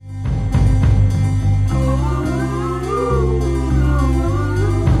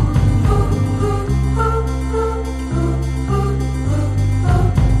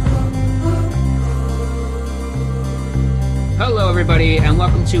everybody, and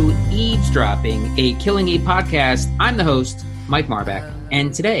welcome to Eavesdropping, a Killing Eve podcast. I'm the host, Mike Marbeck,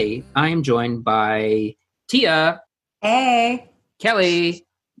 and today I am joined by Tia. Hey. Kelly.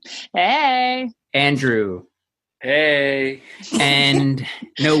 Hey. Andrew. Hey. And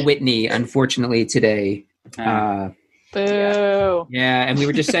no Whitney, unfortunately, today. Boo. Yeah, and we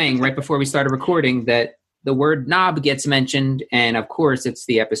were just saying right before we started recording that the word knob gets mentioned, and of course it's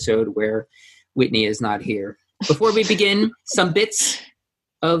the episode where Whitney is not here. Before we begin, some bits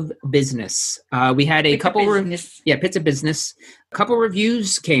of business. We had a couple bits of business. A couple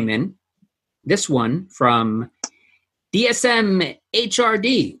reviews came in. This one from DSM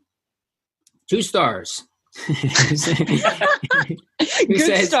HRD, 2 stars.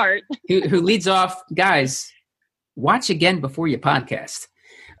 Good start. Who leads off, guys, watch again before you podcast.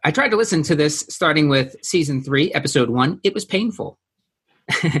 I tried to listen to this starting with season 3, episode 1. It was painful.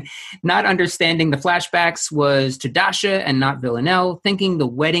 Not understanding the flashbacks was to Dasha and not Villanelle, thinking the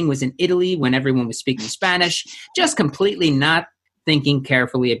wedding was in Italy when everyone was speaking Spanish, just completely not thinking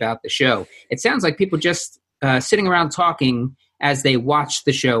carefully about the show. It sounds like people just sitting around talking as they watch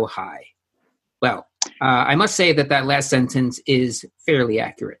the show high. Well, I must say that last sentence is fairly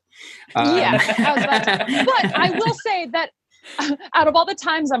accurate. Yeah, but I will say that out of all the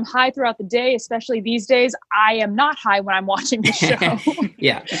times I'm high throughout the day, especially these days, I am not high when I'm watching the show.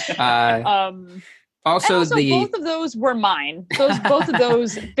 Yeah. Also, both of those were mine. Both of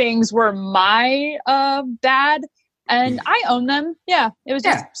those things were my bad, and I own them. Yeah, it was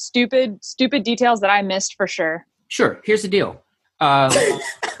just stupid details that I missed for sure. Sure. Here's the deal.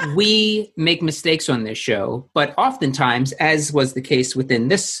 We make mistakes on this show, but oftentimes, as was the case within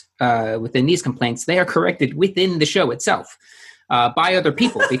these complaints, they are corrected within the show itself by other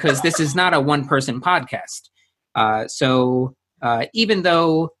people, because this is not a one-person podcast. So even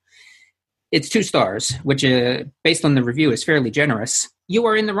though it's 2 stars, which based on the review is fairly generous, you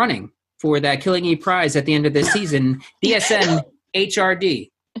are in the running for that Killing Eve prize at the end of this season, DSM HRD.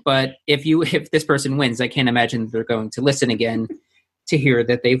 But if this person wins, I can't imagine they're going to listen again to hear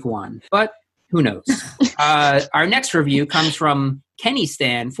that they've won. But who knows? Our next review comes from Kenny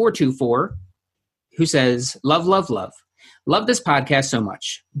Stan 424, who says, "Love, love, love. Love this podcast so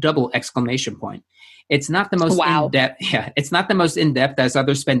much. ! It's not the most in-depth. Yeah, it's not the most in-depth, as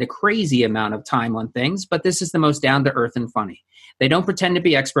others spend a crazy amount of time on things, but this is the most down-to-earth and funny. They don't pretend to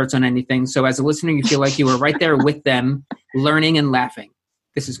be experts on anything, so as a listener, you feel like you are right there with them, learning and laughing.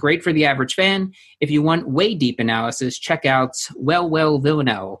 This is great for the average fan. If you want way deep analysis, check out Well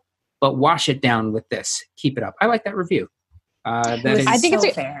Villanelle, but wash it down with this. Keep it up." I like that review. I think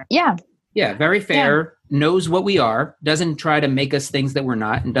it's fair. Yeah. Yeah, very fair. Yeah. Knows what we are. Doesn't try to make us things that we're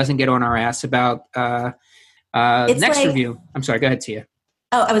not, and doesn't get on our ass about next review. I'm sorry. Go ahead, Tia.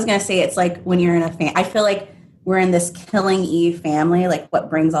 Oh, I was going to say, it's like when you're in a fan. I feel like we're in this Killing Eve family. Like, what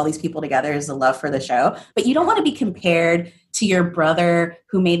brings all these people together is the love for the show. But you don't want to be compared to your brother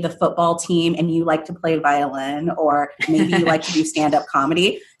who made the football team and you like to play violin, or maybe you like to do stand-up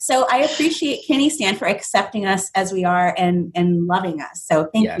comedy. So I appreciate Kenny Stan for accepting us as we are and loving us. So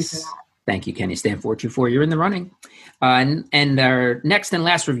thank you for that. Thank you, Kenny Stan 424. You're in the running. And our next and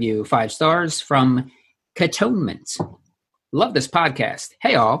last review, 5 stars from Catonement. "Love this podcast.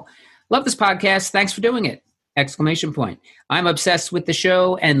 Hey all. Love this podcast. Thanks for doing it. ! I'm obsessed with the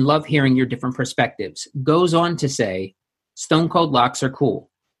show and love hearing your different perspectives." Goes on to say, "Stone Cold locks are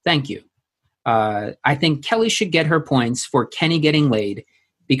cool. Thank you. I think Kelly should get her points for Kenny getting laid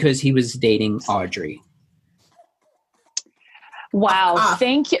because he was dating Audrey." Wow.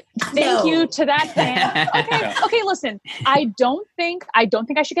 Thank you to that fan. Okay, listen. I don't think I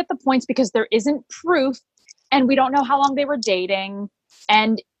should get the points because there isn't proof and we don't know how long they were dating.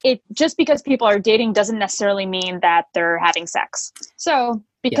 And it just because people are dating doesn't necessarily mean that they're having sex. So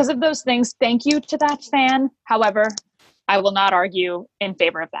because of those things, thank you to that fan. However, I will not argue in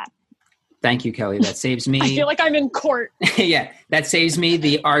favor of that. Thank you, Kelly. That saves me. I feel like I'm in court. Yeah, that saves me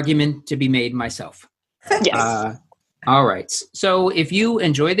the argument to be made myself. Yes. All right. So if you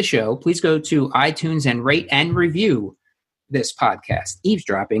enjoy the show, please go to iTunes and rate and review this podcast,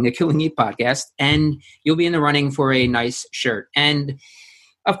 Eavesdropping, a Killing Eve podcast, and you'll be in the running for a nice shirt. And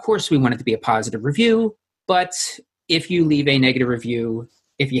of course, we want it to be a positive review, but if you leave a negative review,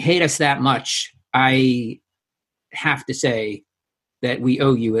 if you hate us that much, I have to say that we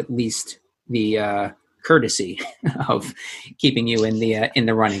owe you at least the courtesy of keeping you in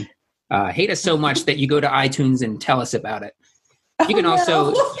the running. Hate us so much that you go to iTunes and tell us about it. You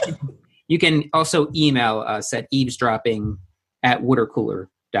can also email us at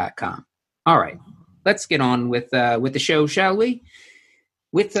eavesdropping@watercooler.com. All right, let's get on with the show, shall we?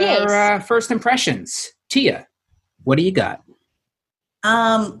 With our first impressions. Tia, what do you got?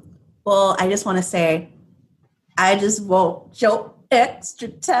 Well, I just want to say, I just want your extra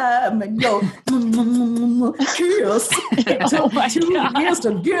time and your kiss. Oh my 2 God. years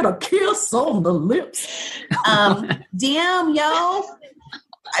to get a kiss on the lips. Damn, yo.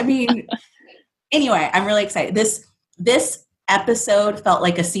 I mean, anyway, I'm really excited. This episode felt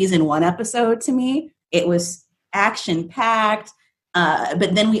like a season 1 episode to me. It was action packed,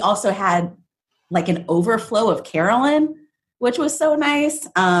 but then we also had like an overflow of Carolyn, which was so nice.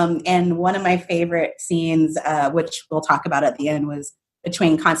 And one of my favorite scenes, which we'll talk about at the end, was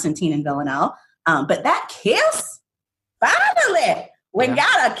between Constantine and Villanelle. But that kiss, finally, we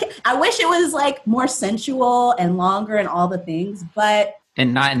got a kiss. I wish it was like more sensual and longer and all the things, but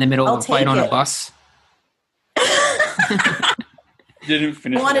And not in the middle of a fight on a bus. Didn't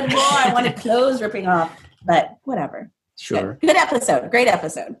finish. I wanted more. I wanted clothes ripping off, but whatever. Sure. Good episode. Great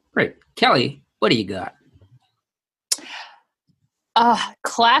episode. Great. Kelly, what do you got?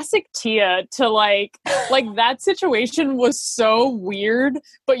 Classic Tia to like that situation was so weird,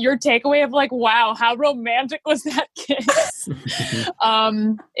 but your takeaway of like, wow, how romantic was that kiss?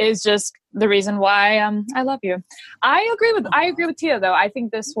 Is just the reason why I love you. I agree with Tia though. I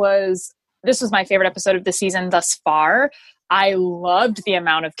think this was my favorite episode of the season thus far. I loved the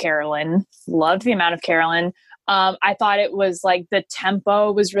amount of Carolyn. I thought it was like the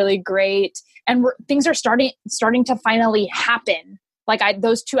tempo was really great, and things are starting to finally happen. Like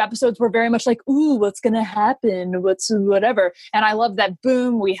those 2 episodes were very much like, ooh, what's going to happen? Whatever. And I love that,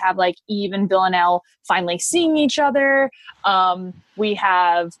 boom, we have like Eve and Villanelle finally seeing each other. We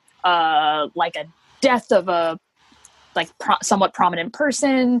have like a death of a like somewhat prominent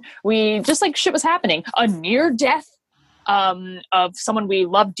person. We just like shit was happening. A near death of someone we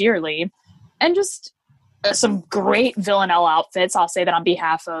love dearly. And just some great Villanelle outfits. I'll say that on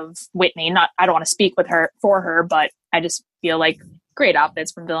behalf of Whitney. I don't want to speak for her, but I just feel like great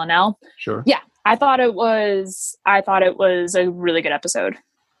outfits from Villanelle. Sure. Yeah, I thought it was a really good episode.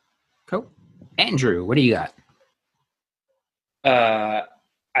 Cool. Andrew, what do you got?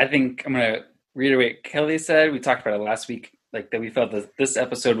 I think I'm going to reiterate what Kelly said. We talked about it last week, like that we felt that this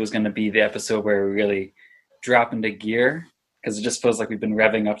episode was going to be the episode where we really drop into gear, because it just feels like we've been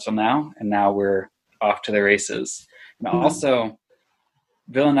revving up till now, and now we're off to the races. And also,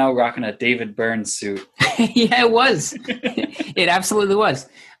 Villanelle rocking a David Byrne suit. Yeah, it was. It absolutely was.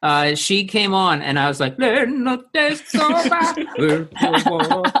 She came on, and I was like, "Let no days go by."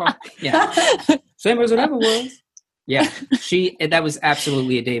 Yeah, same as it ever was. Yeah, that was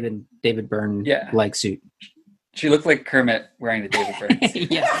absolutely a David Byrne like suit. She looked like Kermit wearing the David Byrne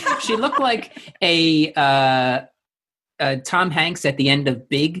suit. Yeah, she looked like a Tom Hanks at the end of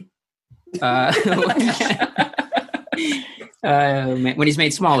Big. When he's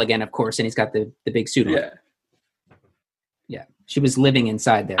made small again, of course, and he's got the big suit on. Yeah, she was living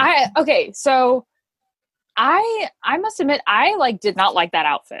inside there. So I must admit, I did not like that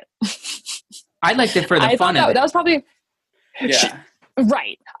outfit. I liked it for the fun of it. That was probably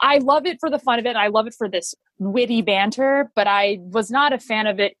right. I love it for the fun of it. And I love it for this witty banter, but I was not a fan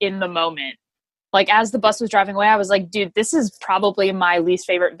of it in the moment. Like as the bus was driving away, I was like, dude, this is probably my least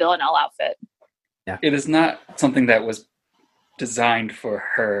favorite Villanelle outfit. Yeah, it is not something that was designed for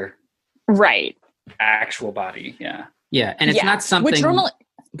her actual body. Yeah, and it's not something. Which normally,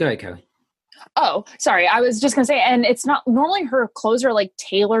 go ahead, Kelly. Oh, sorry. I was just gonna say, and it's not normally her clothes are like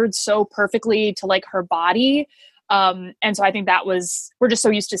tailored so perfectly to like her body, and so I think we're just so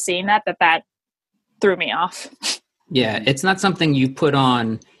used to seeing that threw me off. Yeah, it's not something you put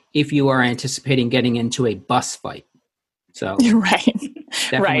on if you are anticipating getting into a bus fight. So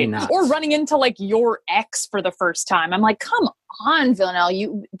definitely not. Or running into like your ex for the first time. I'm like, come on,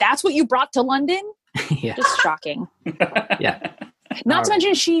 Villanelle, that's what you brought to London? Yeah. Just shocking. Yeah. Not to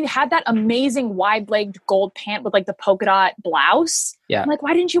mention she had that amazing wide-legged gold pant with like the polka dot blouse. Yeah. I'm like,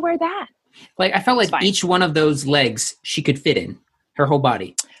 why didn't you wear that? Like I felt like each one of those legs she could fit in her whole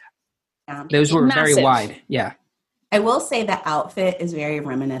body. Those were massive. very wide. Yeah. I will say the outfit is very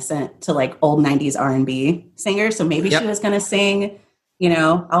reminiscent to like old 90s R&B singers. So maybe she was going to sing,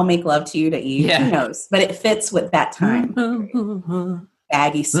 I'll make love to you to Eve. Yeah. Who knows? But it fits with that time.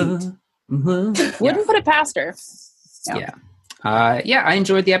 Baggy suit. Wouldn't put it past her. Yeah. I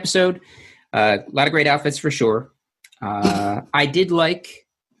enjoyed the episode. A lot of great outfits for sure. I did like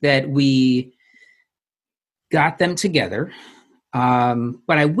that we got them together.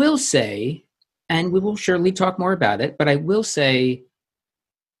 But I will say, and we will surely talk more about it, but I will say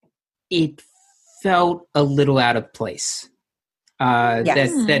it felt a little out of place.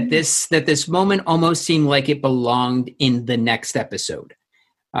 That this moment almost seemed like it belonged in the next episode.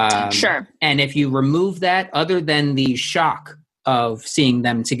 Sure. And if you remove that, other than the shock of seeing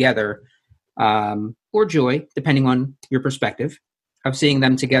them together, or joy, depending on your perspective, of seeing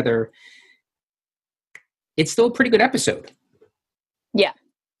them together, it's still a pretty good episode. Yeah.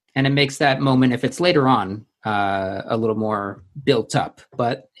 And it makes that moment, if it's later on, a little more built up.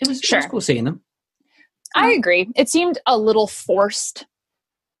 But it was cool seeing them. I agree. It seemed a little forced.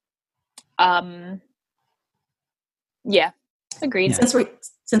 Yeah, agreed. Yeah.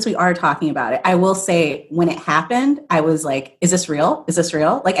 Since we are talking about it, I will say when it happened, I was like, "Is this real? Is this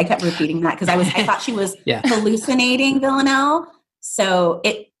real?" Like I kept repeating that because I thought she was hallucinating Villanelle. So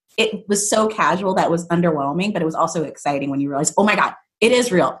it was so casual that was underwhelming, but it was also exciting when you realize, oh my God, it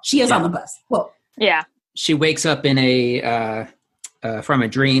is real. She is on the bus. Whoa. Yeah. She wakes up in from a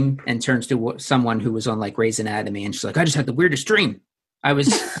dream and turns to someone who was on like Grey's Anatomy, and she's like, "I just had the weirdest dream. I was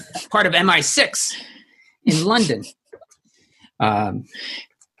part of MI6 in London."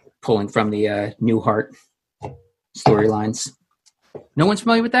 Pulling from the Newhart storylines. No one's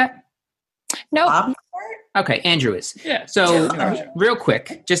familiar with that? No. Nope. Okay, Andrew is. Yeah. So, real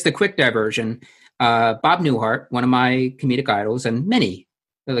quick, just a quick diversion. Bob Newhart, one of my comedic idols, and the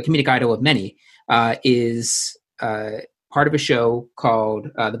comedic idol of many, is part of a show called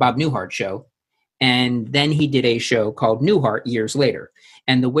The Bob Newhart Show. And then he did a show called Newhart years later.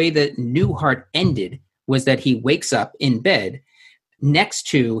 And the way that Newhart ended was that he wakes up in bed next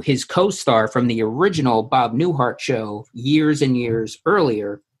to his co-star from the original Bob Newhart show years and years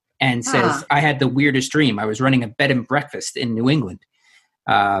earlier and says, "I had the weirdest dream. I was running a bed and breakfast in New England."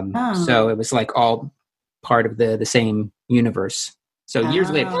 So it was like all part of the same universe. So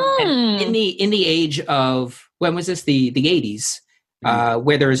years later, and in the age of, when was this? The 80s,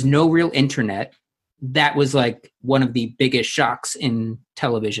 where there is no real internet, that was like one of the biggest shocks in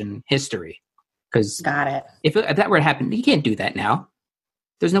television history. Because if that were to happen, you can't do that now.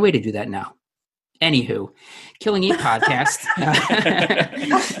 There's no way to do that now. Anywho, Killing Eve podcast.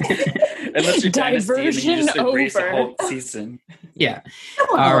 Unless you're diversion embrace a over. whole season. Yeah.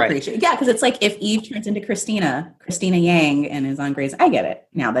 All right. Yeah, because it's like if Eve turns into Christina Yang, and is on Grey's. I get it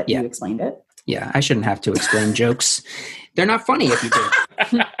now that you explained it. Yeah, I shouldn't have to explain jokes. They're not funny if you do.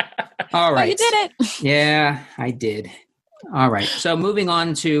 All right. Oh, you did it. Yeah, I did. All right. So moving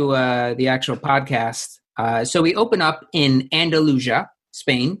on to the actual podcast. So we open up in Andalusia,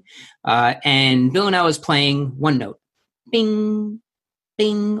 Spain, and Villanelle is playing one note. Bing,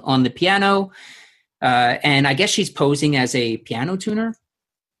 bing on the piano. And I guess she's posing as a piano tuner,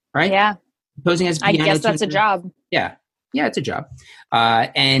 right? Yeah. Posing as a piano tuner. I guess that's a job. Yeah. Yeah, it's a job.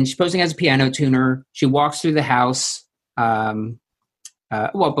 And she's posing as a piano tuner. She walks through the house.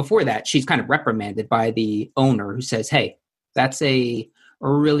 Well, before that, she's kind of reprimanded by the owner who says, "Hey, that's a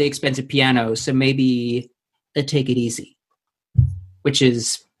really expensive piano, so maybe take it easy." Which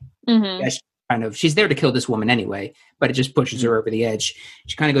is she's there to kill this woman anyway, but it just pushes her over the edge.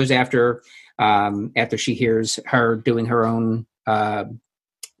 She kind of goes after she hears her doing her own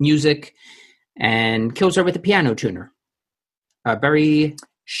music, and kills her with a piano tuner. A very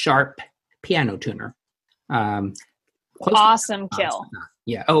sharp piano tuner. Awesome kill.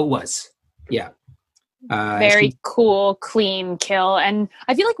 Yeah. Oh, it was. Yeah. Very cool, clean kill. And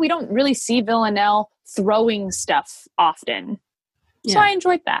I feel like we don't really see Villanelle throwing stuff often. So I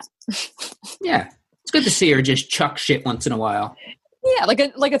enjoyed that. Yeah. It's good to see her just chuck shit once in a while. Yeah, like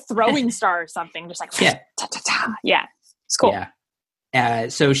a throwing star or something. Just like, ta, ta, ta. Yeah. It's cool. Yeah.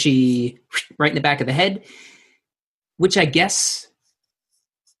 So she, right in the back of the head, which I guess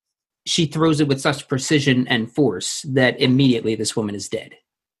she throws it with such precision and force that immediately this woman is dead.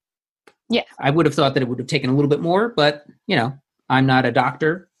 Yeah. I would have thought that it would have taken a little bit more, but, I'm not a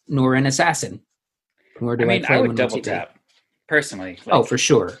doctor nor an assassin. Nor do I would double tap, personally. For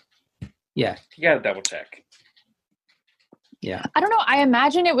sure. Yeah. You got to double check. Yeah. I don't know. I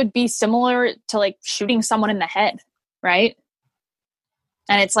imagine it would be similar to like shooting someone in the head, right?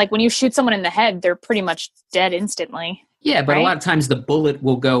 And it's like when you shoot someone in the head, they're pretty much dead instantly. Yeah, but a lot of times the bullet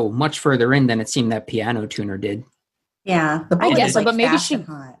will go much further in than it seemed that piano tuner did. Yeah. I guess so, but maybe she...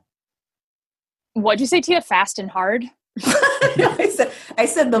 What'd you say, Tia? Fast and hard? I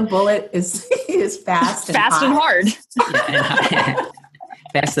said the bullet is fast and fast hot. And hard.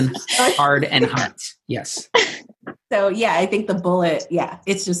 Fast and hard and hot. Yes. So yeah, I think the bullet. Yeah,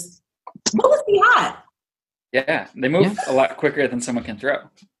 it's just bullets be hot. Yeah, they move a lot quicker than someone can throw.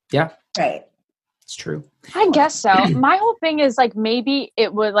 Yeah. Right. It's true. I guess so. My whole thing is like maybe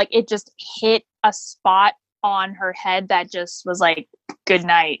it would like it just hit a spot on her head that just was like good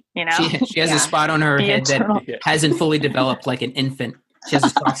night, She has a spot on her head that hasn't fully developed like an infant. She has a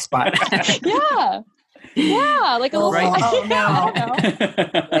soft spot. Yeah, like a little. Oh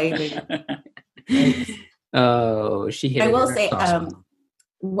no! Oh, she hit. I it will in her say, soft spot.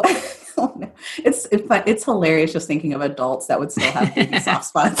 oh, no. It's hilarious just thinking of adults that would still have baby soft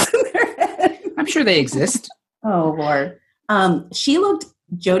spots in their head. I'm sure they exist. Oh Lord.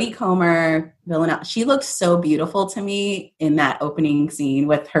 Jodie Comer, Villanelle, she looked so beautiful to me in that opening scene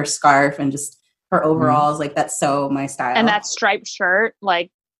with her scarf and just her overalls. Like, that's so my style. And that striped shirt,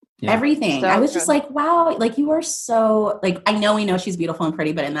 like everything. So I was good. just like, wow, like you are so, like, I know we know she's beautiful and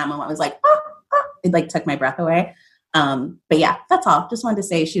pretty, but in that moment I was like, it like took my breath away. But yeah, that's all. Just wanted to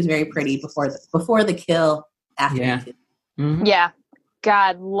say she was very pretty before the kill, after the kill. Mm-hmm. Yeah.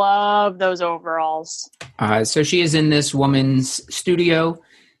 God, love those overalls. So she is in this woman's studio,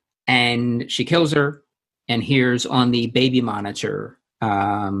 and she kills her, and hears on the baby monitor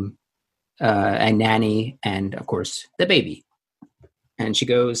a nanny, and of course the baby. And she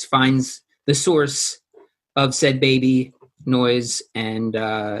goes, finds the source of said baby noise, and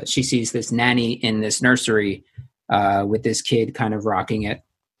she sees this nanny in this nursery with this kid kind of rocking it,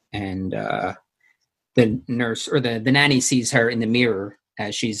 and the nurse or the nanny sees her in the mirror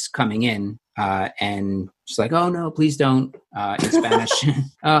as she's coming in, and she's like, "Oh no, please don't!" In Spanish.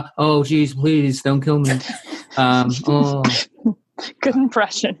 Oh geez, please don't kill me. Oh, good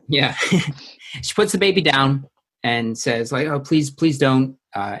impression. Yeah. She puts the baby down and says, "Like, oh please don't."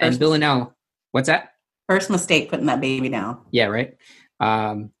 And Villanelle, what's that? First mistake, putting that baby down. Yeah, right.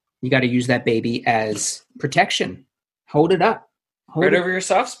 You got to use that baby as protection. Hold it up. Right over your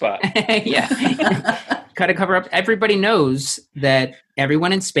soft spot. Yeah. Got to cover up. Everybody knows that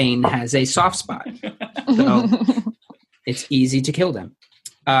everyone in Spain has a soft spot. So it's easy to kill them.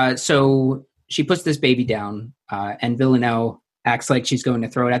 So she puts this baby down, and Villanelle acts like she's going to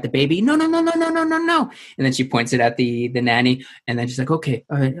throw it at the baby. No. And then she points it at the nanny, and then she's like, okay,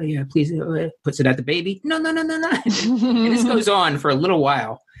 all right, yeah, please, puts it at the baby. No. And this goes on for a little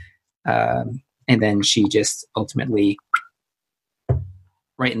while. And then she just ultimately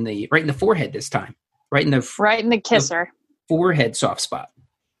right in the forehead this time. Right in the kisser. The forehead soft spot.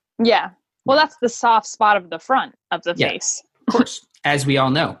 Yeah. Well, that's the soft spot of the front of the face. Of course. As we all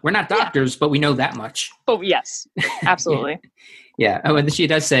know. We're not doctors, but we know that much. Oh, yes. Absolutely. Yeah. Oh, and she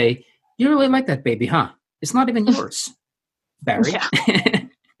does say, you really like that baby, huh? It's not even yours, Barry. Yeah.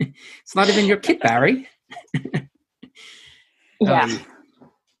 It's not even your kid, Barry. Yeah.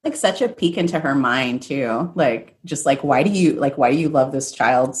 Like such a peek into her mind too. Like, just like, why do you love this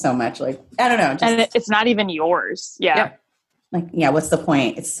child so much? Like, I don't know. And it's not even yours. Yeah. Like, yeah, what's the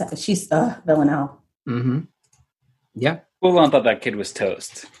point? She's Villanelle. Mm-hmm. Yeah. Full on thought that kid was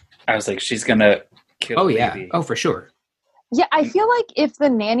toast. I was like, she's gonna kill the baby. Oh, for sure. Yeah, I feel like if the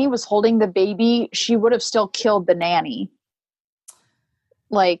nanny was holding the baby, she would have still killed the nanny.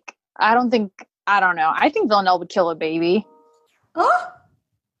 Like, I don't know. I think Villanelle would kill a baby. Oh,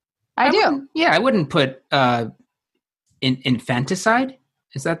 I do. I wouldn't put infanticide.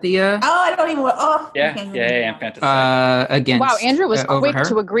 Is that the? I don't even. Yeah, infanticide. Against. Wow, Andrew was quick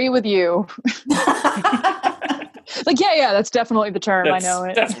to agree with you. Like, yeah, that's definitely the term. I know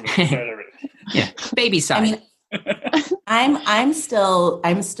it. Yeah, baby side. I mean, I'm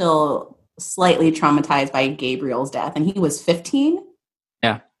still slightly traumatized by Gabriel's death, and he was 15.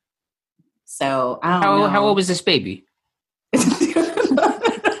 Yeah. So I don't know. How old was this baby?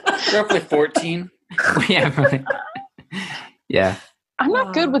 Roughly 14. Yeah. Right. Yeah. I'm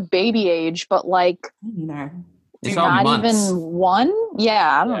not good with baby age, but like, it's all not months. even one.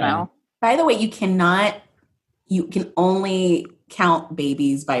 Yeah, I don't know. By the way, you can only count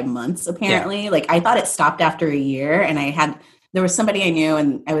babies by months, apparently. Like, I thought it stopped after a year, and there was somebody I knew,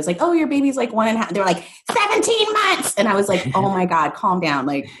 and I was like, oh, your baby's like 1.5. They were like, 17 months. And I was like, oh my God, calm down.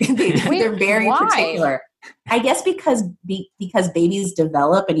 Like, they're very particular. I guess because babies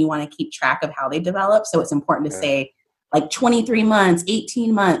develop, and you want to keep track of how they develop. So it's important to say like 23 months,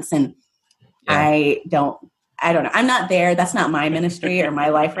 18 months. And I don't know. I'm not there. That's not my ministry or my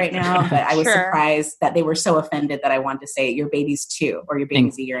life right now. But I was surprised that they were so offended that I wanted to say your baby's 2 or your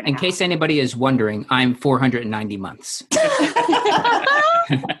baby's a year and a half. In case anybody is wondering, I'm 490 months.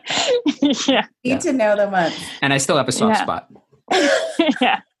 Yeah. Need to know the months. And I still have a soft spot.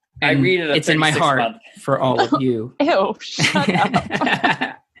 Yeah. I read it. It's in my heart for all of you. Ew, shut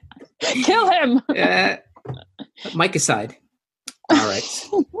up. Kill him. Mike aside. All right.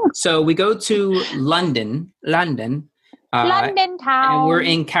 So we go to London London town. And we're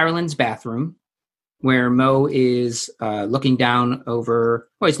in Carolyn's bathroom, where Mo is looking down over.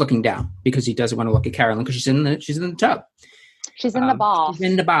 Well, he's looking down because he doesn't want to look at Carolyn because she's in the tub. She's in the bath. She's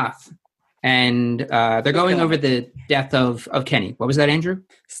in the bath. And they're going over the death of Kenny. What was that, Andrew?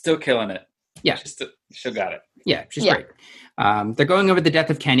 Still killing it. Yeah. She got it. Yeah, she's great. They're going over the death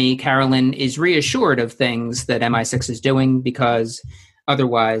of Kenny. Carolyn is reassured of things that MI6 is doing because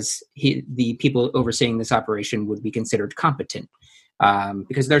otherwise the people overseeing this operation would be considered competent,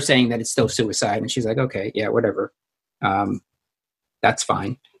 because they're saying that it's still suicide. And she's like, okay, yeah, whatever. That's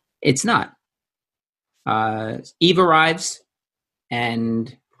fine. It's not. Eve arrives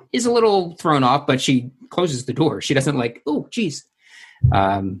and is a little thrown off, but she closes the door. She doesn't like, oh, geez.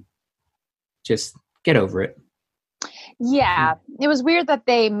 Just get over it. Yeah. It was weird that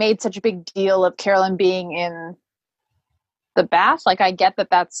they made such a big deal of Carolyn being in the bath. Like, I get that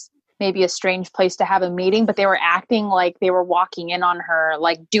that's maybe a strange place to have a meeting, but they were acting like they were walking in on her,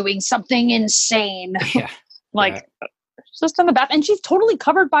 like doing something insane. Yeah. Like, she's just in the bath, and she's totally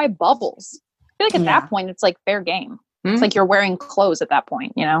covered by bubbles. I feel like at that point, it's like fair game. Mm-hmm. It's like you're wearing clothes at that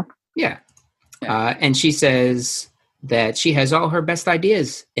point, you know? Yeah. And she says that she has all her best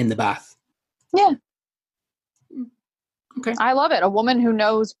ideas in the bath. Yeah. Okay. I love it. A woman who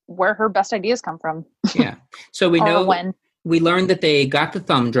knows where her best ideas come from. Yeah. So we know when. We learned that they got the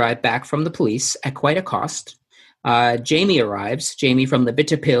thumb drive back from the police at quite a cost. Jamie arrives. Jamie from the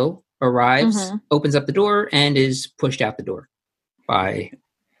Bitter Pill arrives, opens up the door, and is pushed out the door by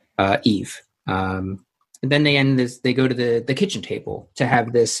Eve. And then they go to the kitchen table to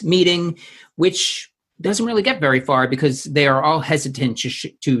have this meeting, which doesn't really get very far because they are all hesitant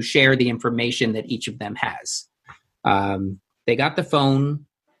to share the information that each of them has. They got the phone,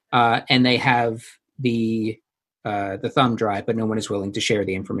 and they have the thumb drive, but no one is willing to share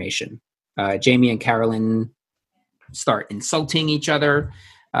the information. Jamie and Carolyn start insulting each other.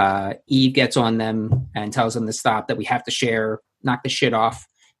 Eve gets on them and tells them to stop, that we have to share, knock the shit off.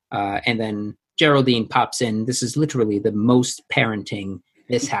 And then Geraldine pops in. This is literally the most parenting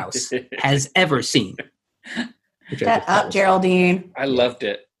this house has ever seen. Shut up, Geraldine. I loved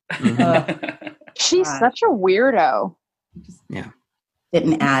it. She's such a weirdo. Yeah.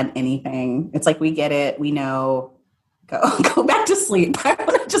 Didn't add anything. It's like, we get it. We know. Go back to sleep. I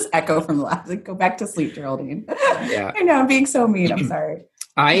want to just echo from the last. Like, go back to sleep, Geraldine. Yeah. I know, I'm being so mean. I'm sorry.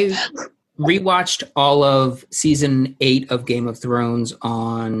 I rewatched all of season 8 of Game of Thrones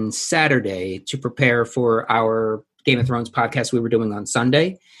on Saturday to prepare for our Game of Thrones podcast we were doing on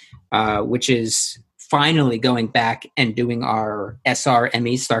Sunday, which is finally going back and doing our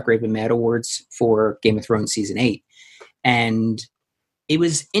SR/Emmy Stark Raven Mad Awards for Game of Thrones season 8. And it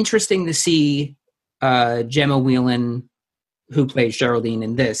was interesting to see Gemma Whelan, who plays Geraldine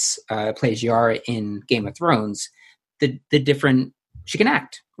in this, plays Yara in Game of Thrones. The different, she can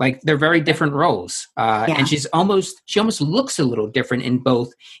act. Like, they're very different roles. And she almost looks a little different in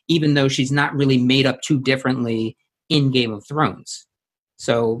both, even though she's not really made up too differently in Game of Thrones.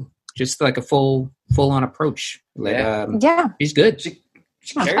 So just like a full on approach. Like, she's good.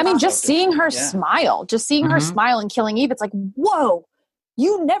 I mean, just seeing her smile, her smile in Killing Eve, it's like, whoa,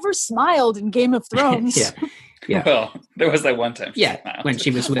 you never smiled in Game of Thrones. Yeah. Well, there was that one time. When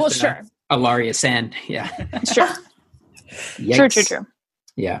she was with Alaria Sand. Yeah. Sure. True.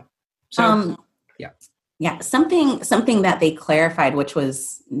 Yeah. So, yeah. Something that they clarified, which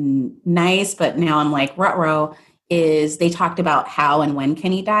was nice, but now I'm like, ruh-roh, is they talked about how and when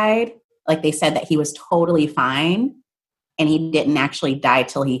Kenny died. Like, they said that he was totally fine and he didn't actually die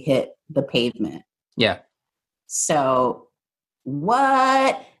till he hit the pavement. Yeah. So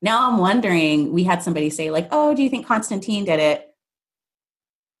what? Now I'm wondering, we had somebody say like, oh, do you think Constantine did it?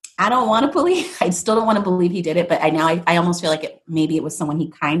 I still don't want to believe he did it, but I almost feel like maybe it was someone he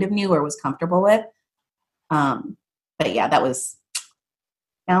kind of knew or was comfortable with. But yeah, that was,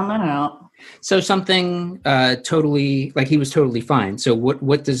 I don't know. So something totally, like, he was totally fine. So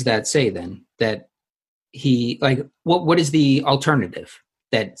what does that say then? That he, like, what is the alternative?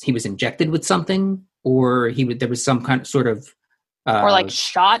 That he was injected with something, or there was some kind of sort of or like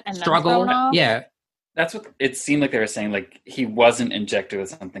shot and struggle? Then thrown off? Yeah. That's what it seemed like they were saying. Like, he wasn't injected with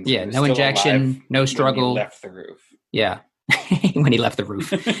something. So no injection, no struggle. When he left the roof. Yeah. When he left the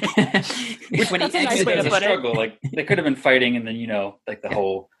roof. When he exited the struggle, like, they could have been fighting, and then, like the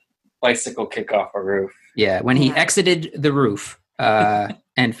whole bicycle kick off a roof. Yeah, when he exited the roof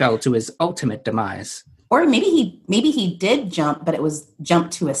and fell to his ultimate demise. Or maybe he did jump, but it was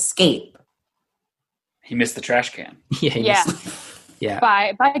jump to escape. He missed the trash can. Yeah.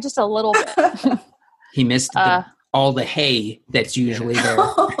 By just a little bit. He missed all the hay that's usually there. He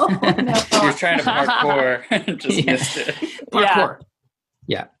was trying to parkour and just missed it. Parkour.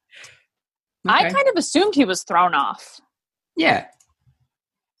 Yeah. Okay. I kind of assumed he was thrown off. Yeah.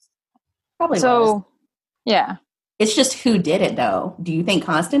 Probably was. Yeah. It's just who did it, though. Do you think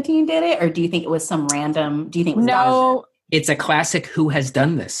Constantine did it, or do you think it was some random? Do you think it was no? It's a classic. Who has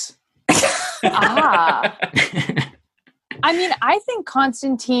done this? I mean, I think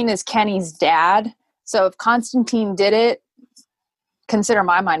Constantine is Kenny's dad. So if Constantine did it, consider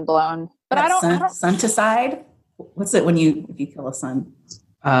my mind blown. But I don't. Sonticide? What's it if you kill a son?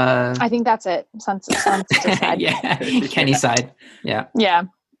 I think that's it. Sonticide. Yeah, Kenny's side. Yeah. Yeah.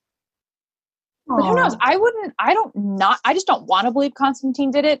 But who knows? I just don't want to believe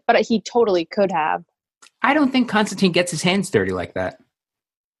Constantine did it, but he totally could have. I don't think Constantine gets his hands dirty like that.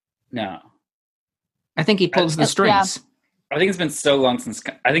 No. I think he pulls the strings. I think it's been so long since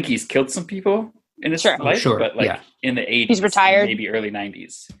I think he's killed some people in his life, but in the 80s, he's retired, maybe early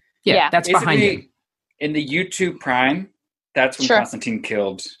 90s. Yeah, that's basically, behind him. In the YouTube prime, that's when Constantine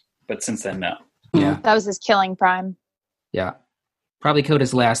killed, but since then, no. Yeah, that was his killing prime. Yeah, probably killed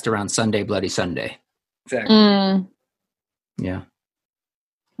his last around Sunday, Bloody Sunday. Exactly. Yeah.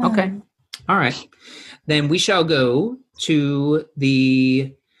 Okay. All right. Then we shall go to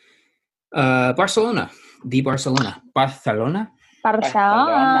the Barcelona. Villanelle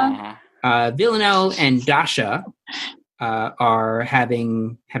and Dasha are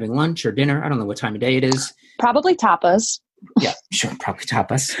having lunch or dinner. I don't know what time of day it is. Probably tapas. Yeah, sure, probably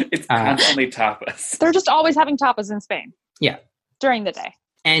tapas. It's constantly tapas. They're just always having tapas in Spain. Yeah. During the day.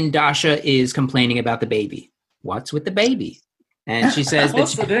 And Dasha is complaining about the baby. What's with the baby? And she says,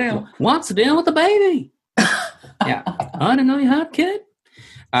 What's the deal? What's the deal with the baby? Yeah. I didn't know you had a kid.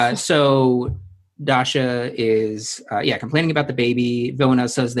 So Dasha is, complaining about the baby. Villanelle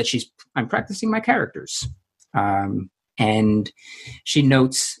says that I'm practicing my characters. And she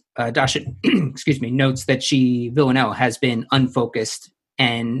notes, Dasha, notes that Villanelle has been unfocused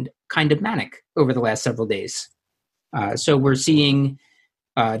and kind of manic over the last several days. So we're seeing,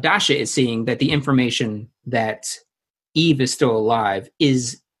 Dasha is seeing that the information that Eve is still alive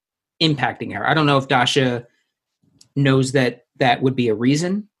is impacting her. I don't know if Dasha knows that would be a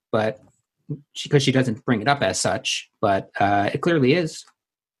reason, but because she doesn't bring it up as such, but it clearly is.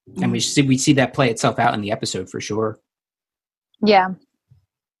 And we see that play itself out in the episode for sure. Yeah.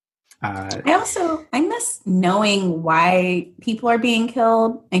 I miss knowing why people are being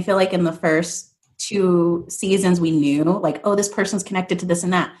killed. I feel like in the first 2 seasons we knew, like, oh, this person's connected to this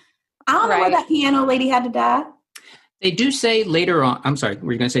and that. I don't know why that piano lady had to die. They do say later on. I'm sorry,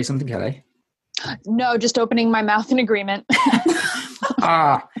 were you going to say something, Kelly? No, just opening my mouth in agreement.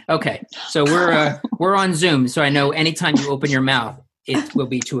 Okay. So we're on Zoom, so I know anytime you open your mouth, it will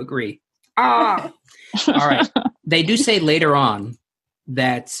be to agree. All right. They do say later on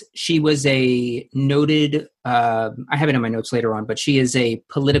that she was a noted, I have it in my notes later on, but she is a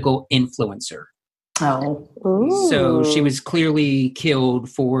political influencer. Oh. Ooh. So she was clearly killed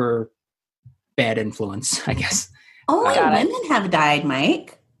for bad influence, I guess. Only women have died,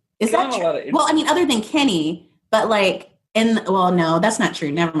 Mike. Is that true? Well, I mean, other than Kenny, but no, that's not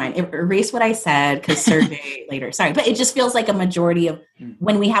true. Never mind. Erase what I said because Sergey later. Sorry, but it just feels like a majority of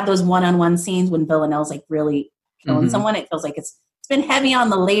when we have those one-on-one scenes when Villanelle's like really killing someone. It feels like it's been heavy on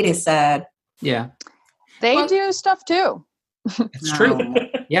the latest side. Yeah, they do stuff too. It's true.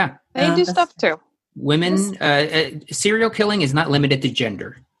 Yeah, they do stuff too. Women, serial killing is not limited to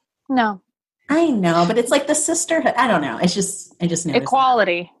gender. No, I know, but it's like the sisterhood. I don't know. I just noticed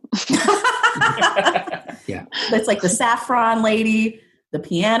equality. Yeah, it's like the saffron lady, the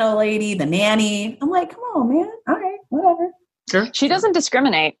piano lady, the nanny. I'm like, come on, man. All right, whatever. Sure. She doesn't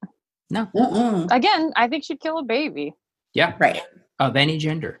discriminate. No. Again, I think she'd kill a baby. Yeah. Right. Of any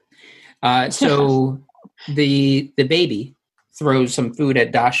gender. So the baby throws some food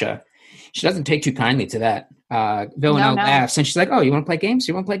at Dasha. She doesn't take too kindly to that. Villanelle laughs and she's like, "Oh, you want to play games?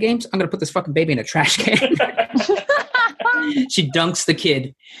 You want to play games? I'm going to put this fucking baby in a trash can." She dunks the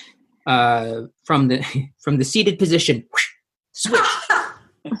kid from the seated position, switch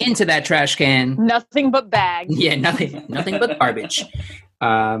into that trash can. Nothing but bags. Yeah, nothing but garbage.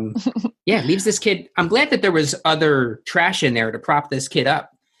 Leaves this kid. I'm glad that there was other trash in there to prop this kid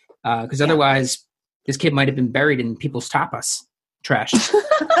up, because otherwise this kid might have been buried in people's tapas trash.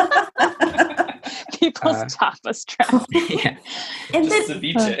 People's tapas trash. Yeah. And just this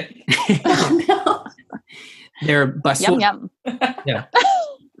ceviche. no. They're busted. Yum. Yeah.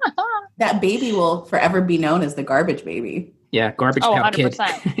 That baby will forever be known as the garbage baby. Yeah, garbage pail 100%. kid.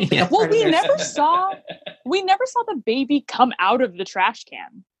 Yeah. Well, we never saw the baby come out of the trash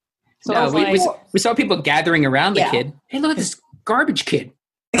can. So no, we saw people gathering around the kid. Hey, look at this garbage kid.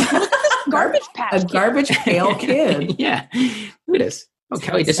 Garbage patch. A garbage pail kid. Yeah. Look at this. Oh,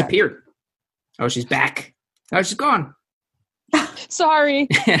 Kelly disappeared. Oh, she's back. Oh, she's gone. Sorry.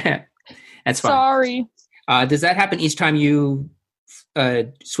 That's fine. Sorry. Does that happen each time you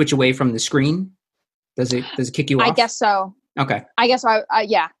switch away from the screen? Does it kick you off? I guess so. Okay. I guess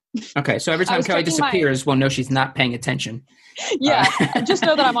yeah. Okay, so every I time was Kelly checking my- disappears, we'll know she's not paying attention. Yeah, just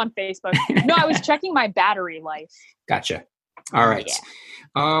know that I'm on Facebook. No, I was checking my battery life. Gotcha. All right. Yeah.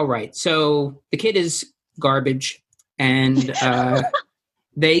 All right. So the kid is garbage, and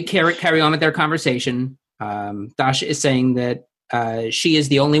they carry on with their conversation. Dasha is saying that she is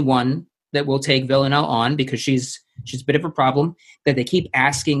the only one that will take Villanelle on because she's a bit of a problem.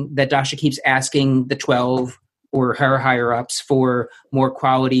 That Dasha keeps asking the 12 or her higher ups for more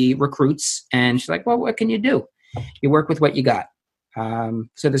quality recruits, and she's like, "Well, what can you do? You work with what you got."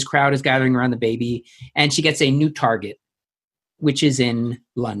 So this crowd is gathering around the baby, and she gets a new target, which is in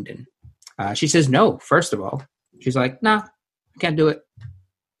London. She says no, first of all. She's like, "No, I can't do it.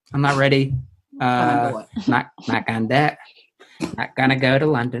 I'm not ready. Not gonna do it. Not gonna go to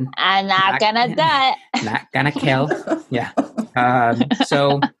London. I'm not gonna do it. Not gonna kill." Yeah.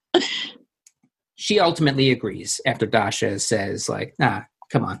 So she ultimately agrees after Dasha says, like, "Nah,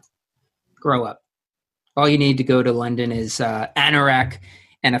 come on, grow up. All you need to go to London is anorak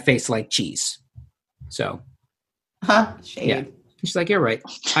and a face like cheese." So, Shade. yeah, she's like, "You're right.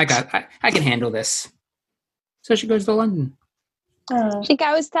 I can handle this." So she goes to London. She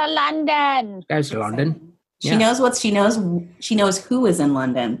goes to London. Goes to London. She knows what she knows. She knows who is in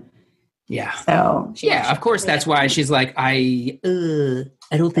London. Yeah. So Yeah, of course. That's why she's like, I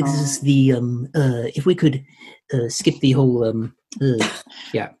don't think this is the if we could skip the whole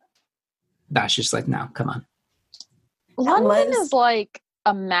yeah. That's just like, no, come on. London is like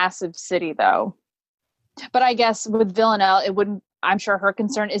a massive city, though. But I guess with Villanelle, it wouldn't. I'm sure her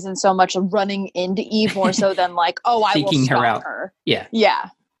concern isn't so much running into Eve, more so than like, oh, I will Seeking her stop out. her. Yeah.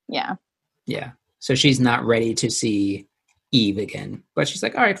 Yeah. So she's not ready to see Eve again, but she's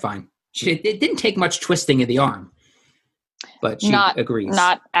like, all right, fine. It didn't take much twisting of the arm, but she agrees.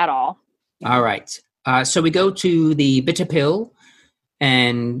 Not at all. All right. So we go to the bitter pill,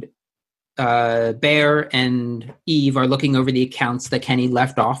 and Bear and Eve are looking over the accounts that Kenny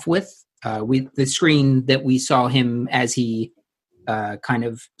left off with. The screen that we saw him as he kind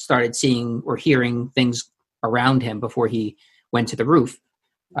of started seeing or hearing things around him before he went to the roof.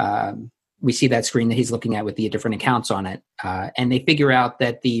 We see that screen that he's looking at with the different accounts on it. And they figure out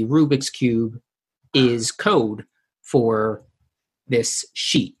that the Rubik's Cube is code for this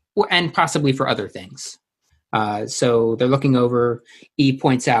sheet and possibly for other things. So they're looking over. Eve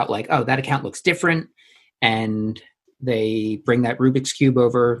points out like, oh, that account looks different. And they bring that Rubik's Cube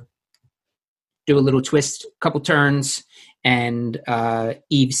over, do a little twist, couple turns, and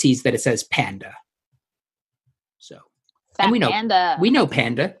Eve sees that it says Panda. So Fat and we know Panda. We know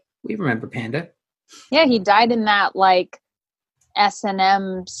Panda. We remember Panda. Yeah, he died in that like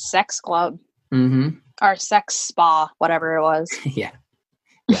S&M sex club or sex spa, whatever it was. Yeah.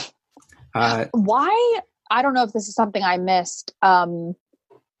 Why? I don't know if this is something I missed.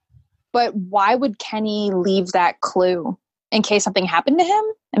 But why would Kenny leave that clue in case something happened to him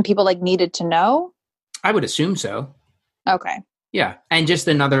and people like needed to know? I would assume so. Okay. Yeah, and just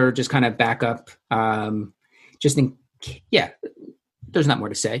another, just kind of backup. There's not more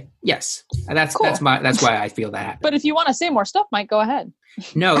to say. Yes, that's Cool. that's why I feel that happened. But if you want to say more stuff, Mike, go ahead.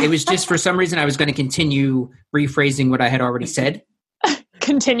 No, it was just for some reason I was going to continue rephrasing what I had already said.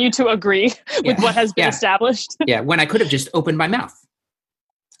 Continue to agree with what has been established. Yeah, when I could have just opened my mouth.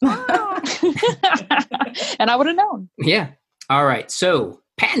 And I would have known. Yeah. All right. So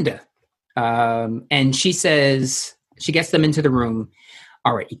Panda, and she says she gets them into the room.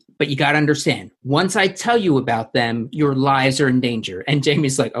 All right, but you got to understand, once I tell you about them, your lives are in danger. And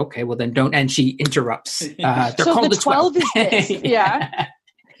Jamie's like, okay, well then don't. And she interrupts. They're so called the 12 is this. Yeah.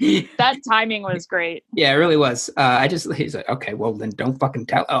 That timing was great. Yeah, it really was. He's like, okay, well then don't fucking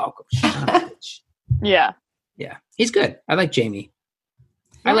tell. Oh, bitch. Yeah. Yeah. He's good. I like Jamie.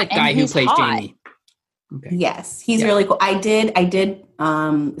 I like guy who plays hot. Jamie. Okay. Yes, he's really cool. I did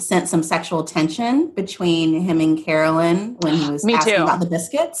sense some sexual tension between him and Carolyn when he was asking about the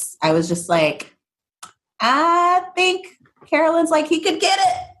biscuits. I was just like, I think Carolyn's like, he could get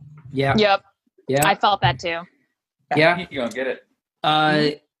it. Yeah. Yep. Yeah. I felt that too. Yeah. You're gonna get it.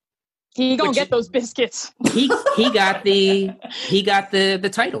 He gonna get those biscuits. he got the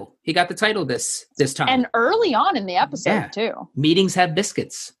title. He got the title this time. And early on in the episode too. Meetings have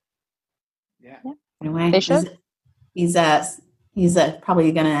biscuits. Yeah. Anyway, They should. He's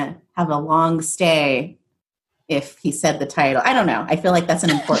probably gonna have a long stay if he said the title. I don't know. I feel like that's an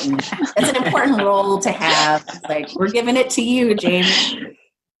important role to have. It's like, we're giving it to you, Jamie.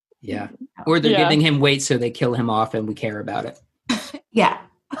 Yeah. Or they're giving him weight so they kill him off and we care about it. Yeah.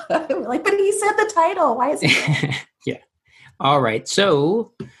 Like, but he said the title. Why is it? Yeah. All right.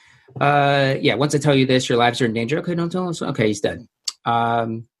 So once I tell you this, your lives are in danger. Okay, don't tell us. Okay, he's dead.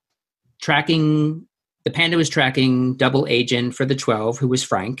 the Panda was tracking double agent for the 12, who was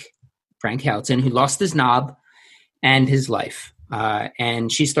Frank Helton, who lost his knob and his life.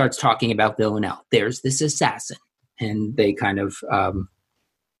 And she starts talking about Villanelle. There's this assassin. And they kind of...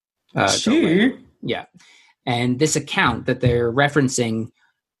 yeah. And this account that they're referencing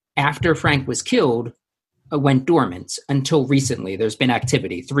after Frank was killed went dormant until recently. There's been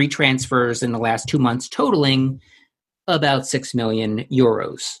activity. 3 transfers in the last 2 months, totaling about 6 million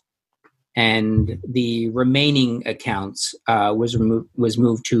euros. And the remaining accounts was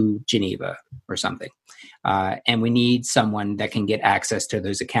moved to Geneva or something. And we need someone that can get access to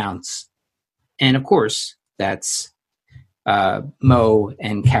those accounts. And of course, that's Mo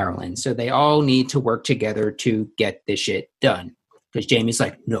and Carolyn. So they all need to work together to get this shit done. Because Jamie's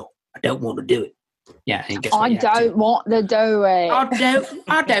like, no, I don't want to do it. Yeah, and guess what I don't want to do it.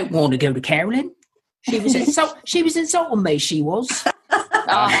 I don't want to go to Carolyn. She was insulting me. She was.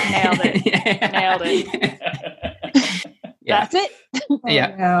 Nailed it. Yeah. That's it.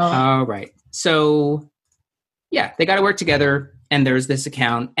 Yeah. no. All right. So, yeah, they got to work together, and there's this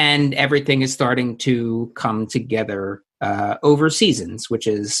account, and everything is starting to come together over seasons, which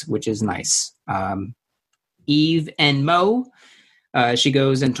is nice. Eve and Mo. She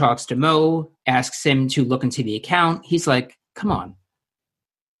goes and talks to Mo, asks him to look into the account. He's like, "Come on,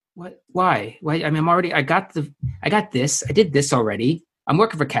 what? Why? I mean, I got this. I did this already. I'm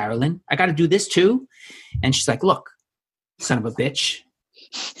working for Carolyn. I got to do this too." And she's like, "Look, son of a bitch,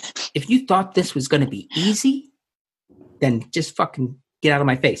 if you thought this was going to be easy, then just fucking get out of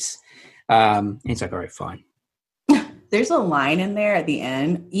my face." And he's like, "All right, fine." There's a line in there at the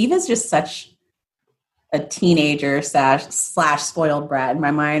end. Eve is just such a teenager slash spoiled brat in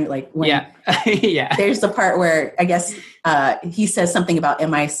my mind. Like when yeah. There's the part where I guess he says something about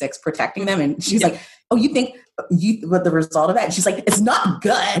MI6 protecting them, and she's like, "Oh, you think what the result of that?" And she's like, "It's not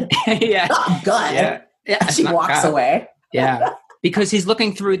good." Yeah, not good. Yeah. She walks away. Yeah, because he's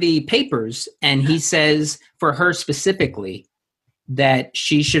looking through the papers, and he says for her specifically that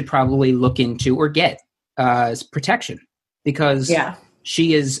she should probably look into or get protection because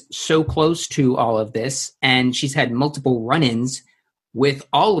she is so close to all of this, and she's had multiple run-ins with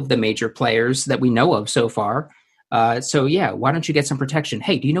all of the major players that we know of so far. So yeah, why don't you get some protection?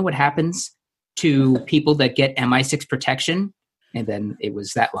 Hey, do you know what happens to people that get MI6 protection? And then it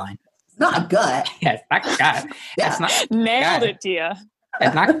was that line. Not good. Yeah, it's not good. Yeah. It's not Nailed good. it, Tia.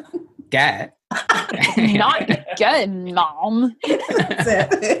 It's not good. Not good, Mom. That's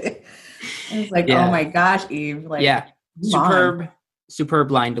it. It's like, Yeah. oh my gosh, Eve. Like, Yeah, come on.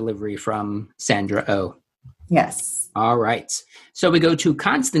 superb line delivery from Sandra Oh. Yes. All right. So we go to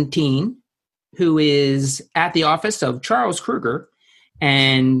Constantine, who is at the office of Charles Kruger.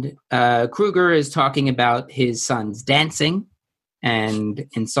 And Kruger is talking about his son's dancing and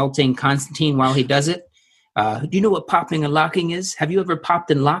insulting Constantine while he does it. Do you know what popping and locking is? Have you ever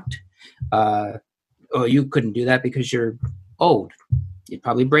popped and locked? Oh, you couldn't do that because you're old. You'd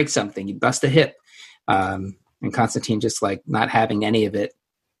probably break something. You'd bust a hip. And Constantine just like not having any of it.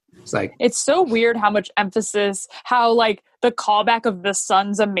 It's like, it's so weird how much emphasis, how like the callback of the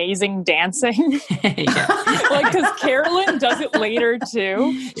son's amazing dancing. Like, because Carolyn does it later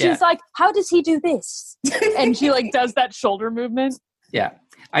too. She's like, how does he do this? And she like does that shoulder movement. Yeah.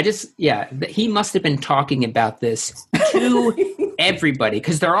 He must have been talking about this to everybody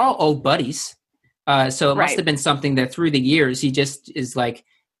because they're all old buddies. So it must have been something that through the years, he just is like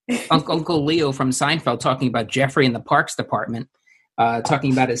Uncle Leo from Seinfeld talking about Jeffrey in the Parks Department,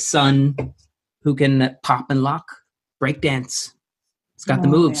 talking about his son who can pop and lock, break dance. It's got the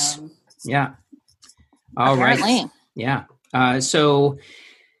moves. Man. Yeah. All right. Yeah. So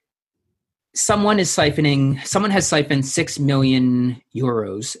someone has siphoned 6 million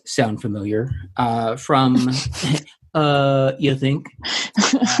euros. Sound familiar? From, you think?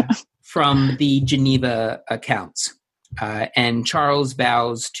 From the Geneva accounts. And Charles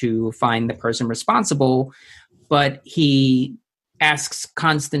vows to find the person responsible, but he asks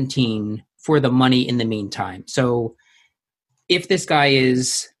Constantine for the money in the meantime. So if this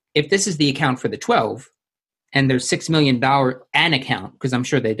is the account for the 12, and there's $6 million an account, because I'm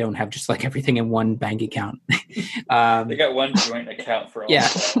sure they don't have just like everything in one bank account. They got one joint account for all.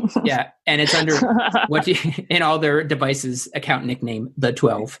 Yeah. And it's under in all their devices account nickname, the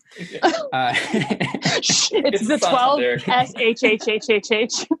 12. It's the 12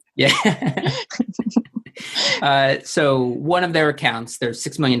 SHHHHH. Yeah. So one of their accounts, there's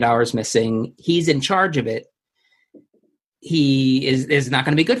 $6 million missing. He's in charge of it. He is not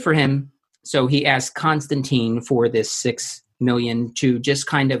going to be good for him. So he asked Constantine for this 6 million to just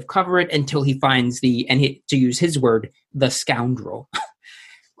kind of cover it until he finds to use his word, the scoundrel.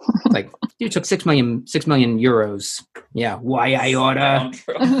 Like, you took 6 million euros. Yeah. Why I oughta.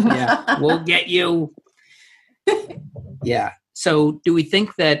 Yeah. We'll get you. Yeah. So do we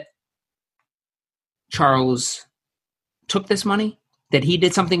think that Charles took this money? That he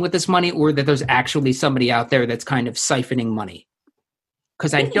did something with this money, or that there's actually somebody out there that's kind of siphoning money?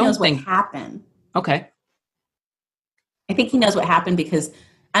 Because I don't think what happened. Okay. I think he knows what happened because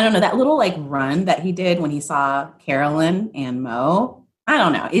I don't know, that little like run that he did when he saw Carolyn and Mo. I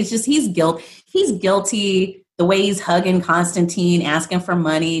don't know. It's just he's guilty. The way he's hugging Constantine, asking for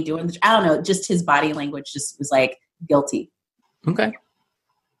money, I don't know. Just his body language just was like guilty. Okay.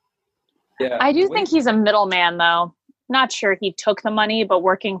 Yeah. I do think he's a middleman, though. Not sure he took the money, but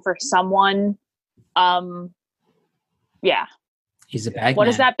working for someone. Yeah. He's a bag What man.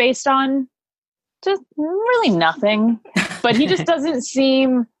 is that based on? Just really nothing. But he just doesn't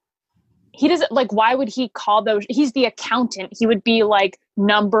seem. He doesn't like. Why would he call those? He's the accountant. He would be like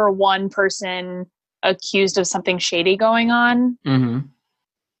number one person accused of something shady going on. Mm-hmm.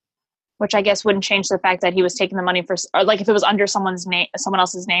 Which I guess wouldn't change the fact that he was taking the money for, or like if it was under someone's name, someone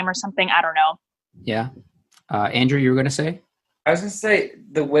else's name or something. I don't know. Yeah. Andrew, you were going to say? I was going to say,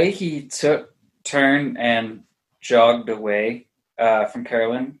 the way he turned and jogged away from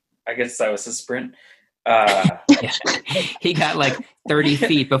Carolyn, I guess that was his sprint. Yeah. He got like 30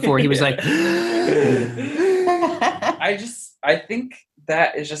 feet before he was like... I think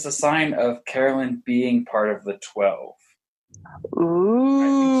that is just a sign of Carolyn being part of the 12.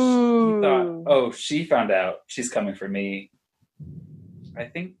 Ooh. He thought, oh, she found out. She's coming for me. I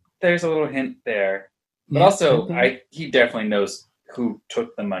think there's a little hint there. But Yeah, also, okay. he definitely knows who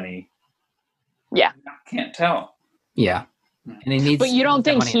took the money. Yeah. I can't tell. Yeah. And he needs... But you don't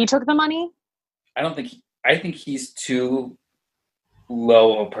think money. he took the money? I don't think... I think he's too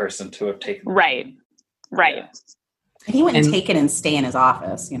low a person to have taken the Right. money. Right. Yeah. He wouldn't And- take it and stay in his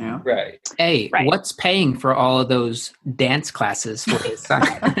office, you know? Right. Hey, Right. what's paying for all of those dance classes for his son?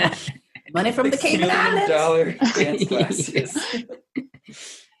 Money from the $6 Cayman million Islands. dance classes.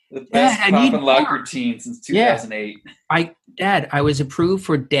 The Dad, best I pop need and lock more. routine since Yeah. 2008. Dad, I was approved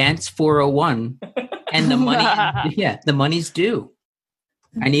for Dance 401, and the money, the money's due.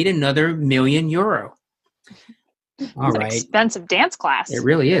 I need another €1 million. All It's an right. expensive dance class. It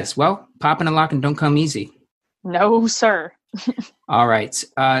really is. Well, popping and locking don't come easy. No, sir. All right.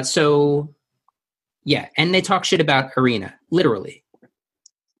 So, yeah. And they talk shit about Irina, literally.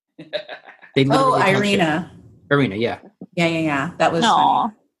 They Oh, literally talk Irina. shit. Irina, yeah. Yeah. That was Aw.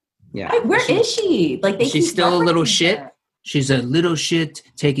 funny. Yeah. Where is she? Like they She's keep still a little referencing shit. her. She's a little shit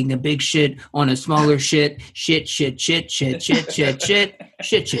taking a big shit on a smaller shit. Shit.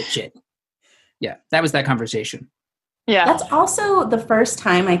 Yeah, that was that conversation. Yeah. That's also the first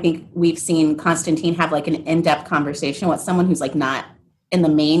time I think we've seen Constantine have like an in-depth conversation with someone who's like not in the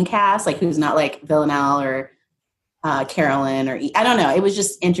main cast, like who's not like Villanelle or Carolyn or I don't know. It was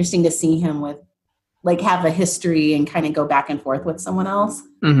just interesting to see him with like have a history and kind of go back and forth with someone else.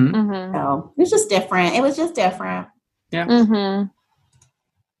 Mm-hmm. Mm-hmm. So it was just different. Mm-hmm.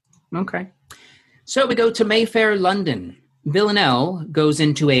 Okay. So we go to Mayfair, London. Villanelle goes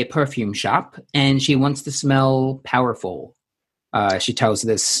into a perfume shop and she wants to smell powerful. She tells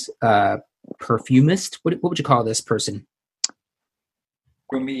this perfumist, what would you call this person?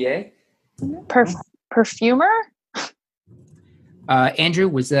 Grumier? Perfumer? Andrew,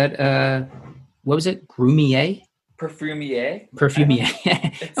 was that, what was it? Grumier? Perfumier? Perfumier.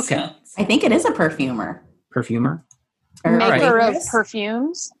 It Okay. sounds- I think it is a perfumer. Perfumer. Or Maker of flavorist?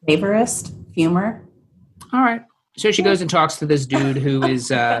 perfumes? Flavorist? Fumer? All right. So she goes and talks to this dude who is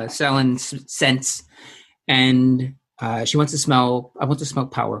selling scents, and she wants to smell. I want to smell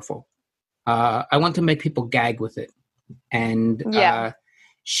powerful. I want to make people gag with it. And Yeah.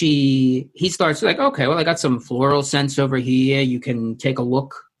 he starts like, okay, well, I got some floral scents over here. You can take a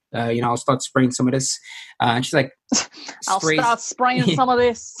look. I'll start spraying some of this. And she's like, I'll start spraying some of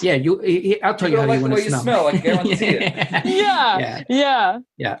this. Yeah, I'll tell you how like you the want way to you smell. I guarantee it.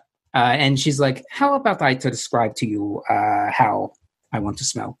 Yeah. And she's like, how about I to describe to you how I want to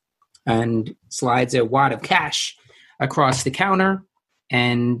smell? And slides a wad of cash across the counter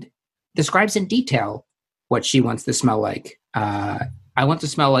and describes in detail what she wants to smell like. I want to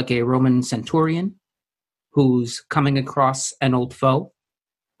smell like a Roman centurion who's coming across an old foe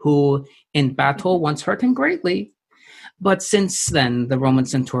who in battle once hurt him greatly. But since then, the Roman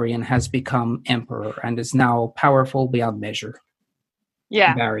centurion has become emperor and is now powerful beyond measure.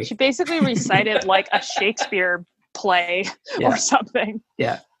 Yeah. Barry. She basically recited like a Shakespeare play or something.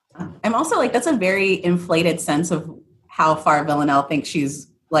 Yeah. I'm also like, that's a very inflated sense of how far Villanelle thinks she's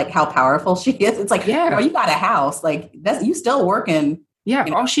like, how powerful she is. It's like, Yeah. oh, you got a house. Like, that's you still working Yeah,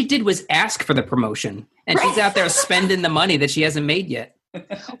 You know? all she did was ask for the promotion, and she's out there spending the money that she hasn't made yet.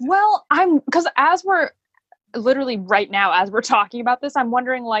 Well, because as we're literally right now, as we're talking about this, I'm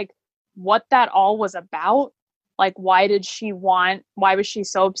wondering like what that all was about. Like, why was she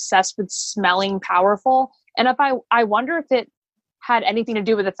so obsessed with smelling powerful? And I wonder if it had anything to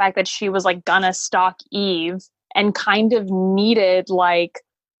do with the fact that she was like gonna stalk Eve and kind of needed like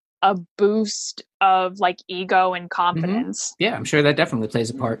a boost of like ego and confidence. Yeah, I'm sure that definitely plays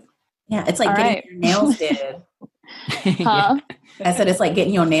a part. Yeah, it's like All getting right. your nails did. Huh? I said it's like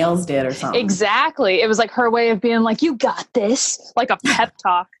getting your nails did or something. Exactly. It was like her way of being like, you got this. Like a pep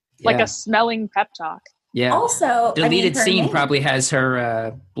talk. Like Yeah. a smelling pep talk. Yeah. Also, Deleted her scene name- probably has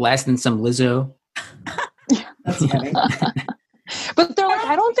her blasting some Lizzo. That's funny. But they're like,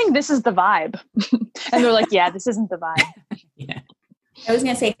 I don't think this is the vibe. And they're like, yeah, this isn't the vibe. Yeah. I was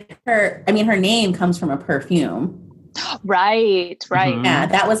gonna say her name comes from a perfume. Right. Mhm. Yeah,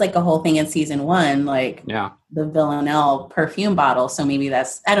 that was like a whole thing in season 1, like Yeah. the Villanelle perfume bottle. So maybe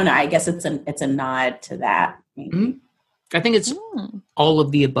that's, I don't know. I guess it's a nod to that. Maybe. Mhm. I think it's all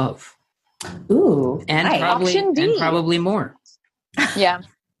of the above, Ooh, and nice. Option D. probably more, Yeah.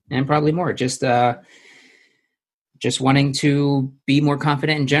 and probably more. Just wanting to be more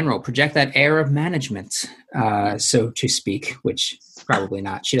confident in general, project that air of management, so to speak. Which probably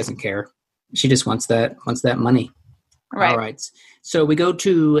not. She doesn't care. She just wants that money. Right. All right. So we go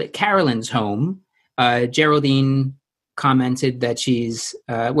to Carolyn's home. Geraldine commented that she's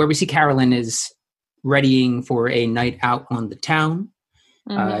where we see Carolyn is readying for a night out on the town.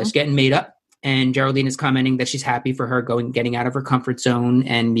 Mhm. It's getting made up, and Geraldine is commenting that she's happy for her getting out of her comfort zone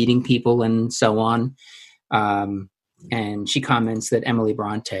and meeting people and so on. And she comments that Emily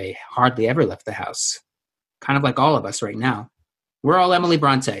Bronte hardly ever left the house, kind of like all of us right now. We're all Emily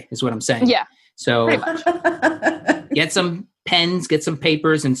Bronte, is what I'm saying. Yeah. So Pretty much. get some pens, get some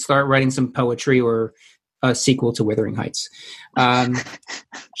papers, and start writing some poetry or a sequel to Wuthering Heights.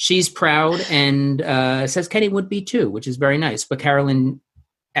 She's proud and says Kenny would be too, which is very nice. But Carolyn,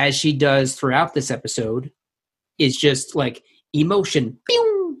 as she does throughout this episode, is just like emotion,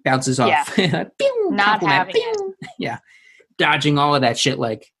 pew, bounces off. Yeah. Pew, Not compliment, having pew. Yeah. Dodging all of that shit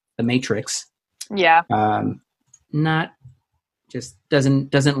like the Matrix. Yeah. Not just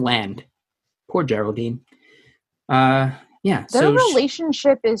doesn't land. Poor Geraldine. Yeah. Their so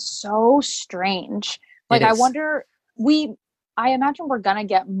relationship is so strange. Like, It I is. wonder, I imagine we're going to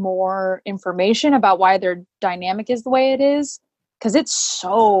get more information about why their dynamic is the way it is, because it's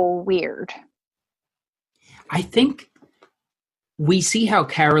so weird. I think we see how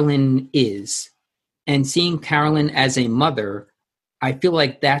Carolyn is, and seeing Carolyn as a mother, I feel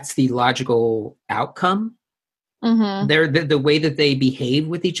like that's the logical outcome. Mm-hmm. They're the way that they behave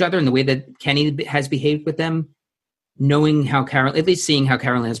with each other and the way that Kenny has behaved with them, knowing how Carolyn, at least seeing how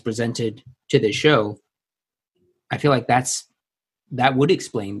Carolyn has presented to the show, I feel like that would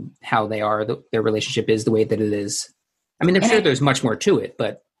explain how they are, their relationship is the way that it is. I mean, I'm sure there's much more to it,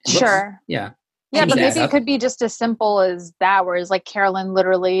 but it looks- Sure. yeah. Yeah, but Seems to maybe add it up. could be just as simple as that, whereas like Carolyn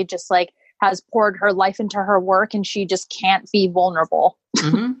literally just like has poured her life into her work and she just can't be vulnerable.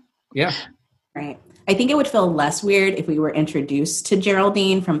 Mhm. Yeah. Right. I think it would feel less weird if we were introduced to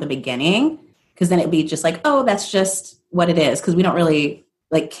Geraldine from the beginning, because then it'd be just like, oh, that's just what it is. Because we don't really,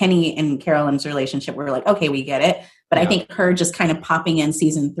 like Kenny and Carolyn's relationship, we're like, okay, we get it. But I think her just kind of popping in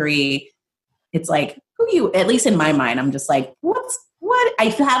season 3, it's like, at least in my mind, I'm just like, what? I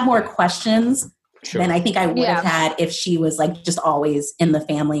have more questions Sure. than I think I would have Yeah. had if she was like just always in the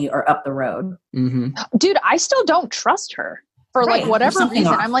family or up the road. Mm-hmm. Dude, I still don't trust her for Right, like there's whatever something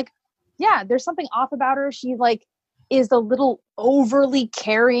reason. off. I'm like, yeah, there's something off about her. She like is a little overly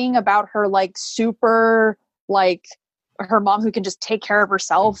caring about her like super like her mom who can just take care of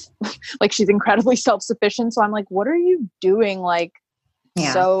herself. Like she's incredibly self-sufficient. So I'm like, what are you doing? Like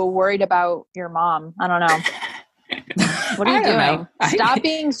Yeah. so worried about your mom. I don't know. What are you I don't doing? know. Stop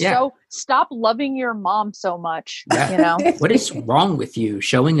being Yeah. stop loving your mom so much. Yeah. You know? What is wrong with you?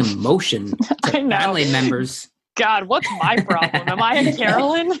 Showing emotion to I know. family members. God, what's my problem? Am I a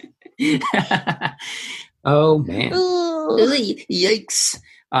Carolyn? Oh man! Ugh. Yikes!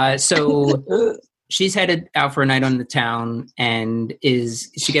 So she's headed out for a night on the town, and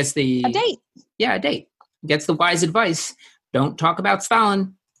she gets the A date. Yeah, a date. Gets the wise advice: don't talk about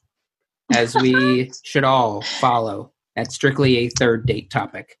Stalin, as we should all follow. That's strictly a third date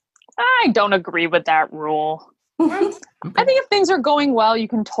topic. I don't agree with that rule. I think if things are going well, you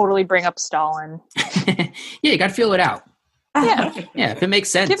can totally bring up Stalin. Yeah, you got to feel it out. Yeah. Yeah, if it makes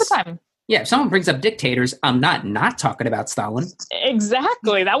sense. Give it time. Yeah, if someone brings up dictators, I'm not talking about Stalin.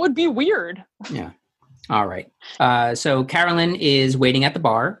 Exactly. That would be weird. Yeah. All right. So Carolyn is waiting at the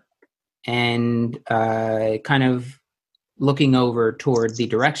bar and kind of looking over toward the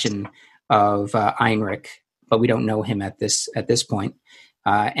direction of Heinrich, but we don't know him at this point.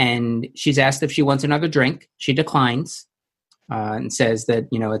 And she's asked if she wants another drink. She declines and says that,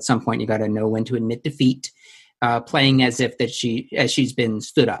 at some point you got to know when to admit defeat, playing as if she's been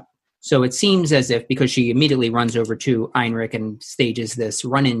stood up. So it seems as if, because she immediately runs over to Heinrich and stages this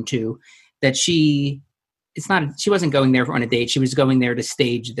run-into, that she wasn't going there on a date. She was going there to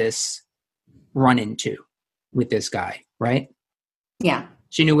stage this run-into with this guy, right? Yeah.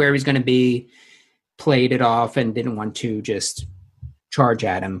 She knew where he was going to be, played it off, and didn't want to just charge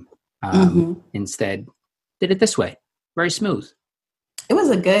at him. Instead, did it this way. Very smooth. It was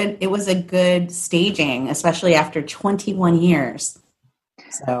a good staging, especially after 21 years.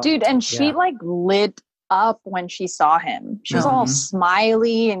 So, dude, and she lit up when she saw him. She was all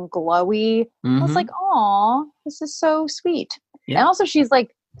smiley and glowy. I was like, "Aw, this is so sweet." Yeah. And also, she's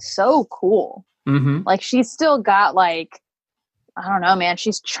so cool. Like, she's still got I don't know, man.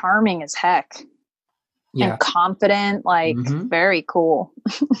 She's charming as heck. Yeah. And confident, very cool.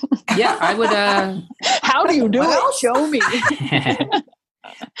 Yeah, I would. How do you do it? Show me.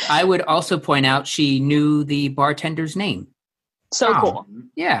 I would also point out she knew the bartender's name. So cool.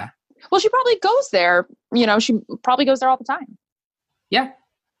 Yeah. Well, she probably goes there. She probably goes there all the time. Yeah.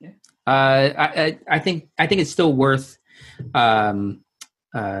 I think it's still worth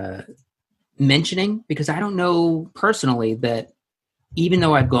mentioning, because I don't know personally that, even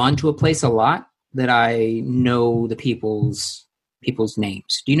though I've gone to a place a lot, that I know the people's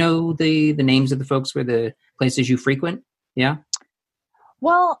names. Do you know the names of the folks where the places you frequent? Yeah.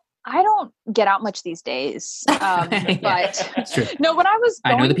 Well, I don't get out much these days, but no. When I was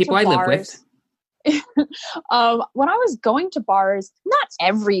going I know the people I live with. When I was going to bars, not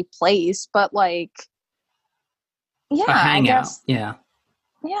every place, but a hangout. Yeah.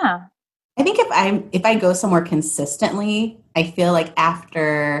 I think if I go somewhere consistently, I feel like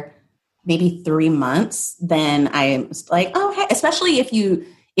after maybe 3 months, then I'm like, oh, hey, especially if you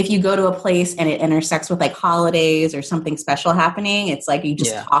go to a place and it intersects with holidays or something special happening, it's you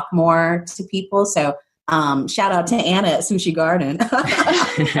just talk more to people. So shout out to Anna at Sushi Garden.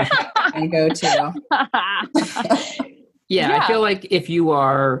 I go to. Yeah, I feel like if you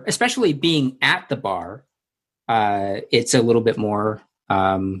are, especially being at the bar, it's a little bit more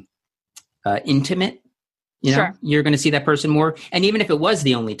intimate. Sure. You're going to see that person more. And even if it was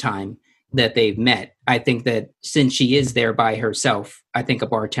the only time that they've met, I think that since she is there by herself, I think a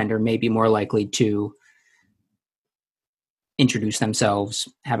bartender may be more likely to introduce themselves,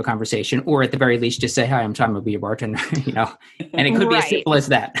 have a conversation, or at the very least just say, "Hi, I'm Tom, I'll be your bartender," and it could be as simple as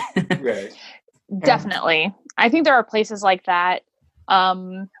that. Right. Definitely. I think there are places like that.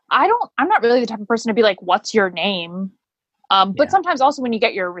 I'm not really the type of person to be like, "What's your name?" But sometimes also when you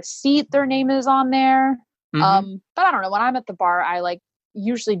get your receipt, their name is on there. But I don't know. When I'm at the bar, I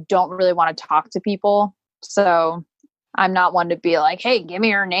usually don't really want to talk to people. So I'm not one to be like, "Hey, give me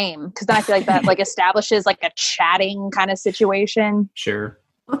your name." Because then I feel like that establishes a chatting kind of situation. Sure.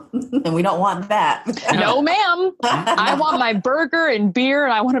 And we don't want that. No, ma'am. I want my burger and beer,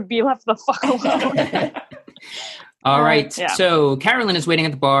 and I want to be left the fuck alone. All right. Yeah. So Carolyn is waiting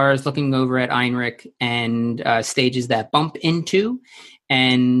at the bars, looking over at Heinrich, and stages that bump into.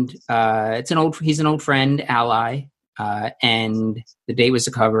 And he's an old friend, ally. And the date was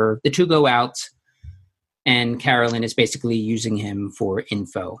to cover. The two go out, and Carolyn is basically using him for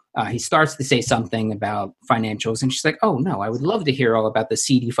info. He starts to say something about financials, and she's like, "Oh no, I would love to hear all about the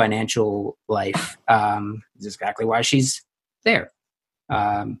seedy financial life." Is exactly why she's there.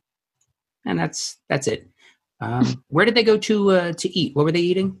 And that's it. Where did they go to eat? What were they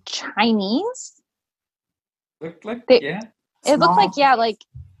eating? Chinese. Looked like It looked like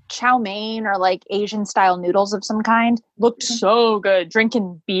chow mein or Asian style noodles of some kind. Looked so good.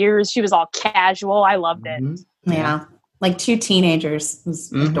 Drinking beers. She was all casual. I loved it. Yeah. Like two teenagers. It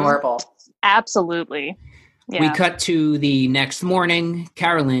was adorable. Absolutely. Yeah. We cut to the next morning.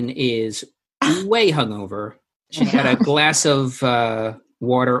 Carolyn is way hungover. She's got a glass of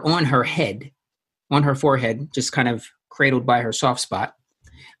water on her head, on her forehead, just kind of cradled by her soft spot.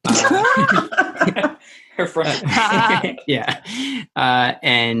 Her front. Yeah.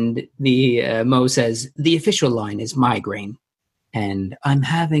 And the Mo says, "The official line is migraine, and I'm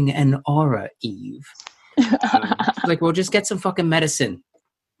having an aura, Eve." Like, well, just get some fucking medicine.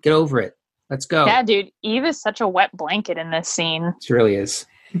 Get over it. Let's go. Yeah, dude. Eve is such a wet blanket in this scene. She really is.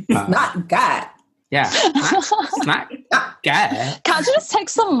 Not God. Yeah. It's not God. Can't you just take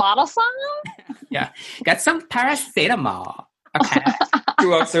some medicine? Yeah. Got some paracetamol. Okay. He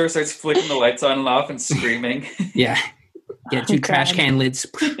walks over, starts flicking the lights on and off and screaming. Yeah. Get 2 trash can lids.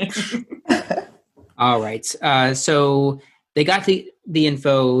 All right. So they got the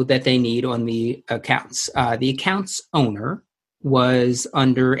info that they need on the accounts. The account's owner was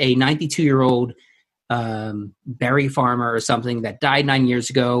under a 92-year-old berry farmer or something that died 9 years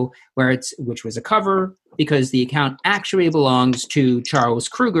ago, which was a cover because the account actually belongs to Charles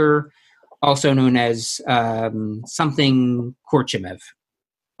Kruger, also known as something Korchemev.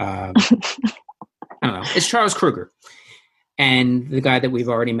 I don't know. It's Charles Kruger. And the guy that we've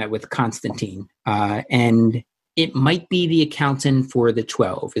already met with, Constantine. And it might be the accountant for the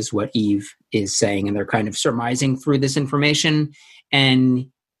 12 is what Eve is saying. And they're kind of surmising through this information. And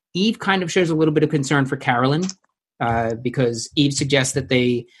Eve kind of shows a little bit of concern for Carolyn because Eve suggests that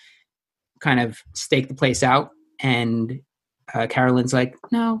they kind of stake the place out. And Carolyn's like,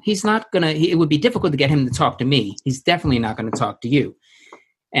 no, he's not going to. It would be difficult to get him to talk to me. He's definitely not going to talk to you.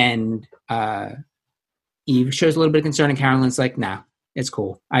 And Eve shows a little bit of concern, and Carolyn's like, nah, it's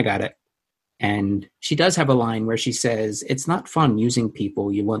cool. I got it. And she does have a line where she says, it's not fun using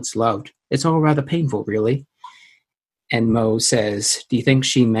people you once loved. It's all rather painful, really. And Mo says, do you think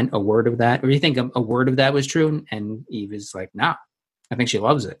she meant a word of that? Or do you think a word of that was true? And Eve is like, nah, I think she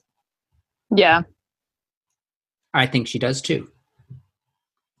loves it. Yeah. I think she does, too.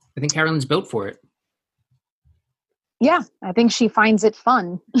 I think Carolyn's built for it. Yeah, I think she finds it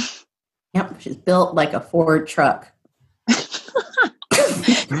fun. Yep, she's built like a Ford truck.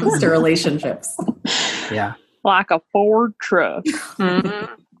 Comes to relationships. Yeah. Like a Ford truck. Mm-hmm.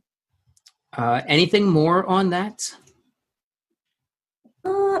 Anything more on that?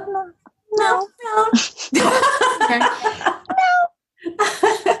 No. Okay.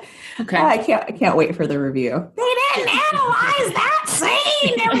 Okay. I can't wait for the review. They didn't analyze that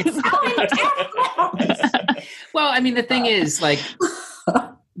scene. It was so intense. Well, I mean, the thing is, like,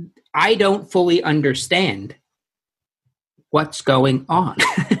 I don't fully understand what's going on.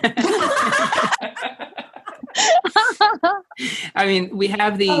 I mean, we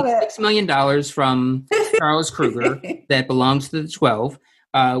have the $6 million from Charles Kruger that belongs to the 12.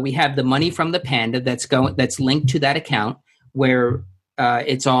 We have the money from the Panda that's linked to that account where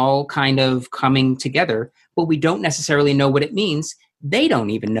it's all kind of coming together, but we don't necessarily know what it means. They don't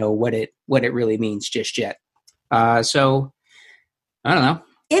even know what it really means just yet. So I don't know.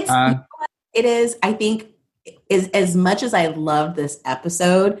 It is, I think, is as much as I loved this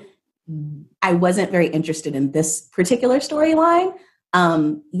episode, I wasn't very interested in this particular storyline.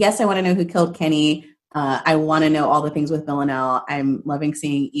 Yes, I want to know who killed Kenny. I want to know all the things with Villanelle. I'm loving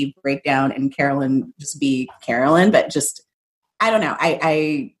seeing Eve break down and Carolyn just be Carolyn, but just, I don't know.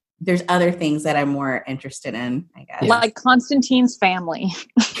 I there's other things that I'm more interested in, I guess. Like Constantine's family.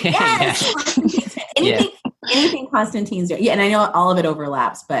 Yes. Anything Constantine's doing. Yeah, and I know all of it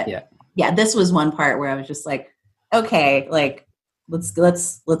overlaps, but yeah, this was one part where I was just like, okay, like let's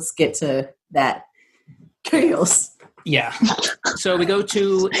get to that chaos. Yeah. So we go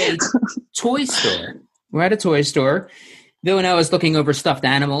to a toy store. We're at a toy store. Villanelle is looking over stuffed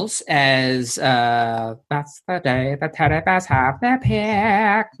animals as That's the Day the Teddy Bears Have Their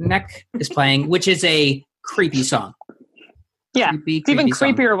Picnic is playing, which is a creepy song. Yeah, it's even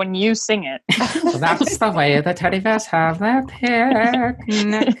creepier song. When you sing it. That's the way the teddy bears have their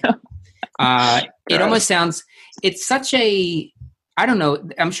picnic. It almost sounds, it's such a, I don't know,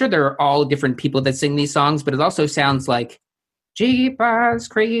 I'm sure there are all different people that sing these songs, but it also sounds like Jeepers,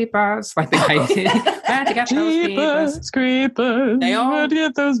 Creepers, like the guy to get those Creepers. They all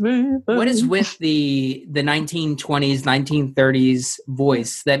get those creepers. What is with the 1920s, 1930s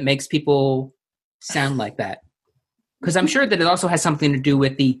voice that makes people sound like that? Because I'm sure that it also has something to do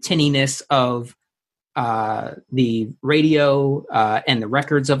with the tinniness of the radio and the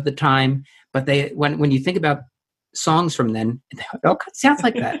records of the time. But when you think about songs from then, it all sounds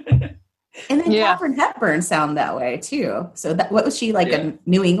like that. And then Katharine Hepburn sound that way too. So what was she, like a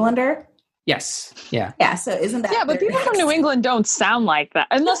New Englander? Yes. Yeah. Yeah. So isn't that? Yeah, but people from New England don't sound like that,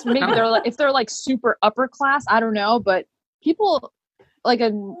 unless maybe if they're like super upper class. I don't know, but people. I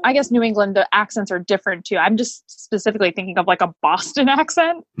guess New England, the accents are different too. I'm just specifically thinking of like a Boston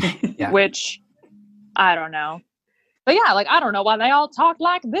accent, which I don't know. But yeah, like I don't know why they all talk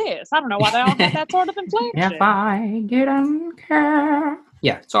like this. I don't know why they all have that sort of inflection. If I didn't care.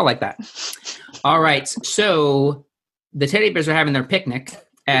 Yeah, it's all like that. All right, so the teddy bears are having their picnic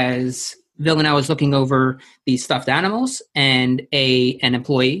as Villanelle is looking over these stuffed animals, and an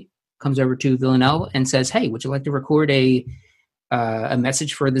employee comes over to Villanelle and says, "Hey, would you like to record a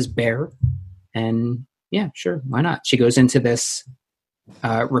message for this bear?" And yeah, sure, why not? She goes into this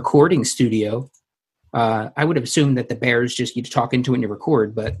recording studio I would have assumed that the bears just you talk into it and you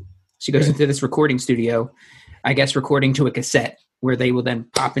record, but she goes into this recording studio, I guess recording to a cassette where they will then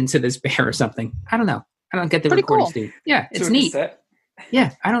pop into this bear or something. I don't know. I don't get the Pretty recording cool. studio. Yeah, it's To a neat. cassette.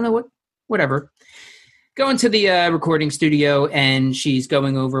 Yeah, I don't know whatever. Go into the recording studio and she's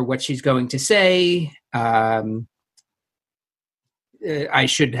going over what she's going to say. I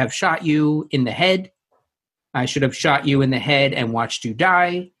should have shot you in the head. I should have shot you in the head and watched you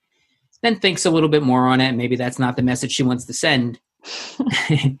die. Then thinks a little bit more on it. And maybe that's not the message she wants to send.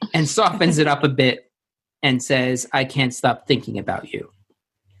 And softens it up a bit and says, I can't stop thinking about you.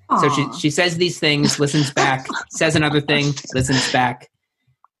 Aww. So she says these things, listens back, says another thing, listens back.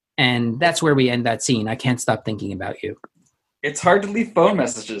 And that's where we end that scene. I can't stop thinking about you. It's hard to leave phone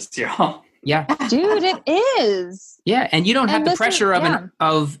messages, y'all. Yeah. Dude, it is. Yeah. And you don't have And the this is- pressure yeah.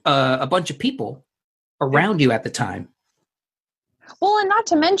 of a bunch of people around you at the time. Well, and not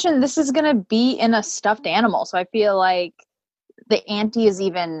to mention, this is going to be in a stuffed animal. So I feel like the ante is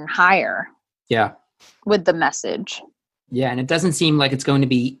even higher Yeah. with the message. Yeah. And it doesn't seem like it's going to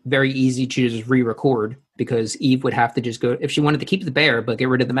be very easy to just re-record because Eve would have to just go, if she wanted to keep the bear but get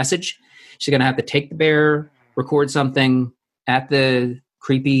rid of the message, she's going to have to take the bear, record something at the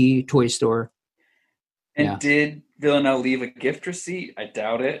creepy toy store. And Yeah. did Villanelle leave a gift receipt? I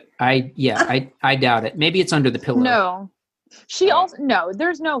doubt it. I doubt it. Maybe it's under the pillow. No. She also, no,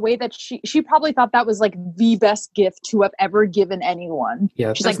 there's no way that she probably thought that was like the best gift to have ever given anyone.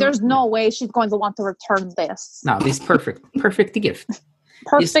 Yeah. She's like, there's no way she's going to want to return this. No, this perfect gift.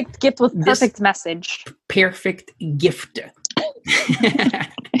 Perfect gift with perfect message. Perfect gift.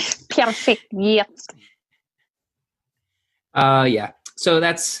 Perfect gift. Yeah. So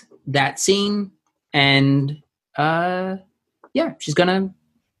that's that scene. And yeah, she's gonna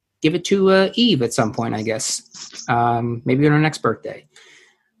give it to Eve at some point, I guess. Maybe on her next birthday.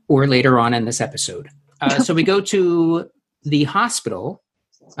 Or later on in this episode. So we go to the hospital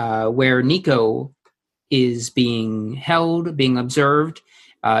where Nico is being held, being observed.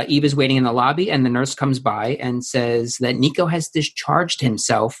 Eve is waiting in the lobby, and the nurse comes by and says that Nico has discharged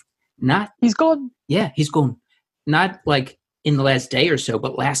himself. He's gone. Yeah, he's gone. Not like in the last day or so,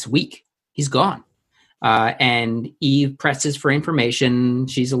 but last week. He's gone. And Eve presses for information.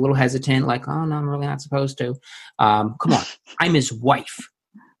 She's a little hesitant, like, oh, no, I'm really not supposed to. Come on, I'm his wife.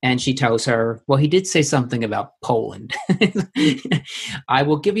 And she tells her, well, he did say something about Poland. I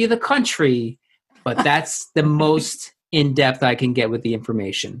will give you the country, but that's the most in-depth I can get with the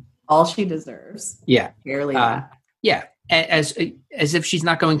information. All she deserves. Yeah. Barely. Yeah. As if she's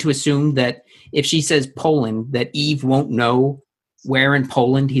not going to assume that if she says Poland, that Eve won't know where in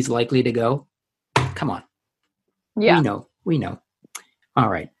Poland he's likely to go. Come on. Yeah. We know. All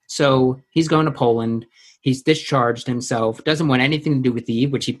right. So he's going to Poland. He's discharged himself. Doesn't want anything to do with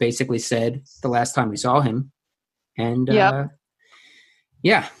Eve, which he basically said the last time we saw him. And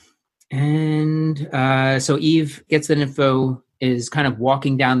yeah. And so Eve gets the info, is kind of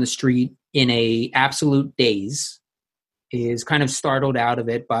walking down the street in a absolute daze, is kind of startled out of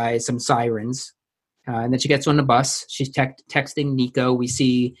it by some sirens. And then she gets on the bus. She's texting Nico. We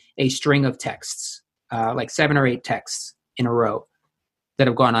see a string of texts, like 7 or 8 texts in a row that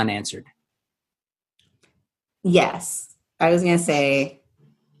have gone unanswered. Yes. I was going to say,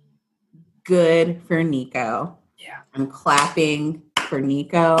 good for Nico. Yeah. I'm clapping for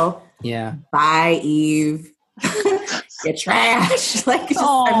Nico. Yeah. Bye, Eve. You're trash. Like, just,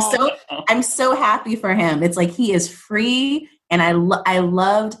 I'm so happy for him. It's like he is free. And I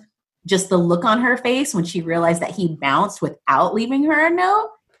loved just the look on her face when she realized that he bounced without leaving her a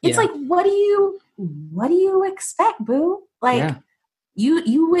note. It's like, what do you expect, boo? Like,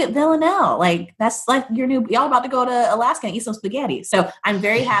 you with Villanelle. Like, that's like your new, y'all about to go to Alaska and eat some spaghetti. So I'm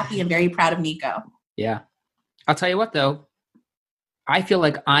very happy and very proud of Nico. Yeah. I'll tell you what, though. I feel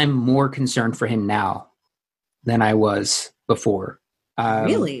like I'm more concerned for him now than I was before.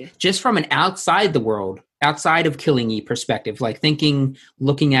 Really? Just from an outside the world, outside of Killing Eve perspective, like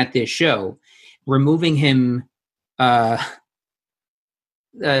looking at this show, removing him far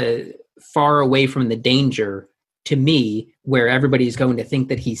away from the danger, to me, where everybody's going to think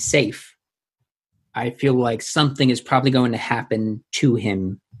that he's safe, I feel like something is probably going to happen to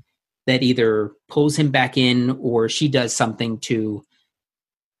him that either pulls him back in or she does something to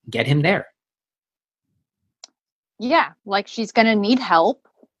get him there. Yeah, like she's going to need help.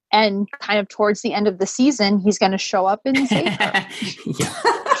 And kind of towards the end of the season, he's going to show up and save her. Yeah.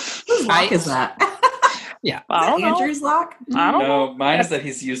 Whose lock is that? Yeah. I don't know. Andrew's lock? I don't know. No, mine is that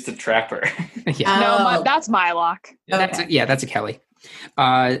he's used to trap her. Yeah. No, that's my lock. That's a Kelly.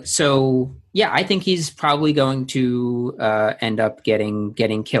 So yeah, I think he's probably going to end up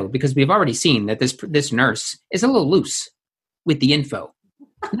getting killed because we've already seen that this nurse is a little loose with the info.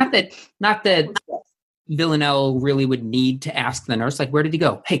 Not that Villanelle really would need to ask the nurse, like, where did he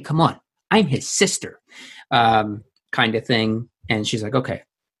go? Hey, come on, I'm his sister, kind of thing. And she's like, okay.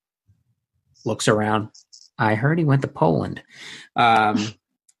 Looks around. I heard he went to Poland.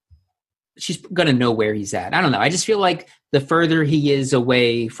 She's going to know where he's at. I don't know. I just feel like the further he is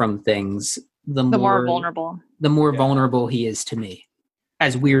away from things, the more vulnerable. The more vulnerable he is to me.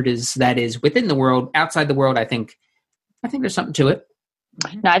 As weird as that is within the world, outside the world, I think there's something to it.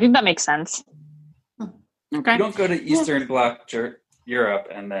 No, I think that makes sense. Okay. You don't go to Eastern Bloc Europe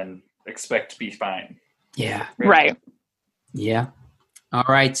and then expect to be fine. Yeah. Right. Yeah. All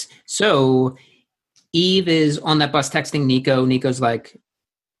right. So Eve is on that bus texting Nico. Nico's like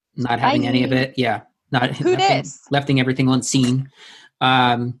not having any of it. Yeah. Lefting everything on scene.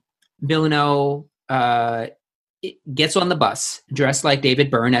 Villanelle gets on the bus dressed like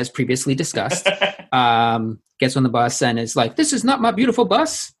David Byrne, as previously discussed. Gets on the bus and is like, this is not my beautiful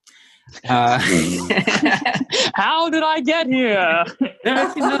bus. How did I get here?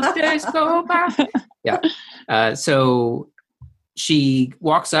 Days go by. Yeah. So she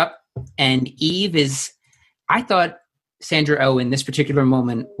walks up and Eve is, I thought Sandra Oh in this particular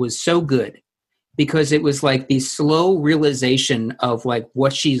moment was so good because it was like the slow realization of like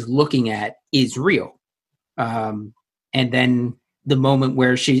what she's looking at is real. And then the moment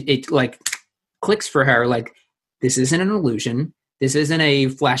where it like clicks for her, like, this isn't an illusion. This isn't a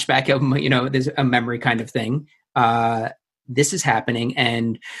flashback of, there's a memory kind of thing. This is happening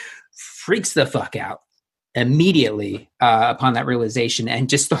and freaks the fuck out immediately upon that realization and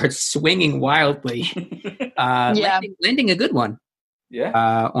just starts swinging wildly, landing a good one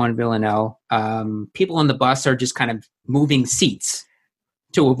on Villanelle. People on the bus are just kind of moving seats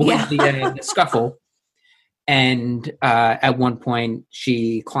to avoid the scuffle. And at one point,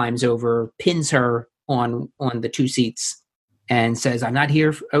 she climbs over, pins her on the two seats and says, I'm not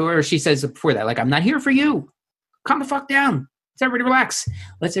here. Or she says before that, like, I'm not here for you. Calm the fuck down. Let's everybody relax.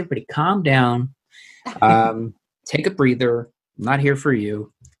 Let's everybody calm down. Take a breather. I'm not here for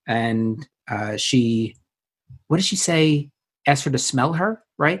you. And what did she say? Ask her to smell her,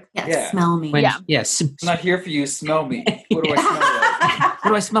 right? Yeah. Smell me. Yes. I'm not here for you. Smell me. What do I smell like? What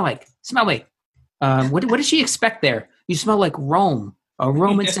do I smell like? Smell me. What does she expect there? You smell like Rome, a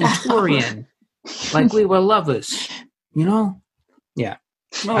Roman centurion. Like we were lovers, Yeah.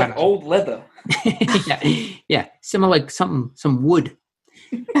 Smell like old leather. Yeah. Smell like some wood.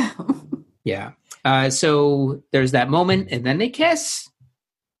 Yeah. So there's that moment, and then they kiss.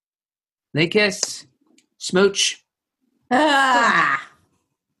 Smooch.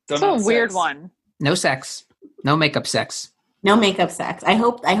 It's a weird one. No sex. No makeup sex. No makeup sex. I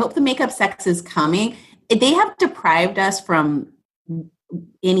hope the makeup sex is coming. They have deprived us from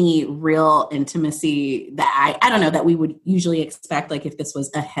any real intimacy that I don't know that we would usually expect, like if this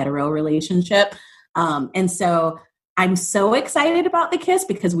was a hetero relationship. And so I'm so excited about the kiss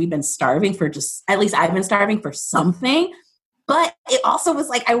because we've been starving for at least I've been starving for something. But it also was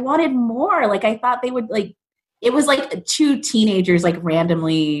like I wanted more. Like I thought they would it was like two teenagers like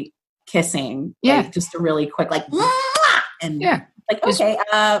randomly kissing. Yeah. Like, just a really quick like and like, okay,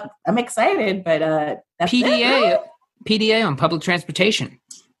 I'm excited, but that's PDA on public transportation.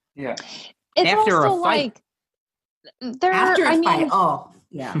 Yeah. It's after also a fight. Fight. Oh,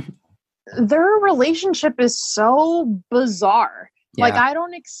 yeah. Their relationship is so bizarre. Yeah. Like, I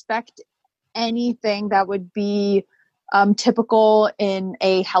don't expect anything that would be typical in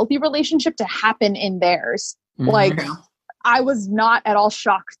a healthy relationship to happen in theirs. Mm-hmm. Like, I was not at all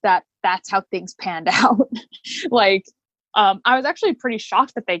shocked that that's how things panned out. Like, I was actually pretty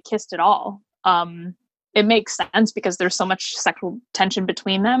shocked that they kissed at all. It makes sense because there's so much sexual tension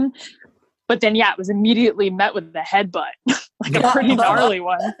between them. But then, it was immediately met with the headbutt, like a pretty gnarly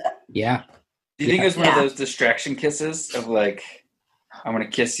one. Yeah. Do you think it was one of those distraction kisses of like, I'm going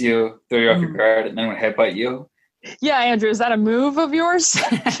to kiss you, throw you off your guard, and then I'm going to headbutt you? Yeah, Andrew, is that a move of yours?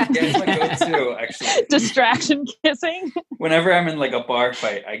 Yeah, it's my go-to, actually. Distraction kissing? Whenever I'm in like a bar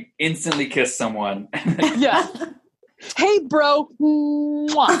fight, I instantly kiss someone. Yeah. Hey, bro.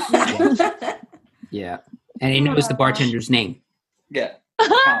 Yeah. And he knows the bartender's name. Yeah.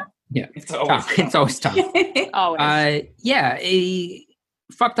 Tom. Yeah. It's always Tom. It's always Tom. Always. A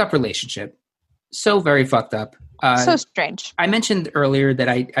fucked up relationship. So very fucked up. So strange. I mentioned earlier that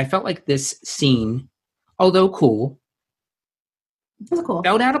I felt like this scene, although cool,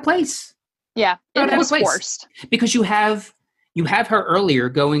 felt out of place. Yeah, it was forced. Because you have her earlier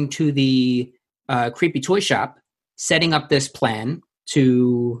going to the creepy toy shop, setting up this plan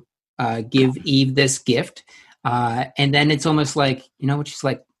to give Eve this gift. And then it's almost like, she's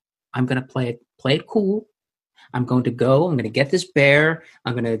like, I'm going to play it cool. I'm going to get this bear.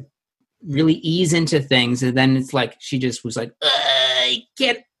 I'm going to really ease into things. And then it's like, she just was like, I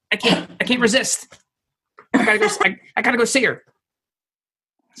can't resist. I gotta go see her.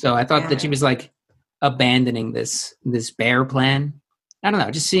 So I thought that she was like abandoning this bear plan. I don't know.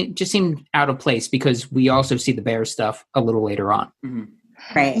 It just seemed out of place because we also see the bear stuff a little later on. Mm-hmm.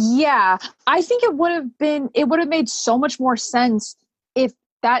 Right. Yeah. I think it would have made so much more sense if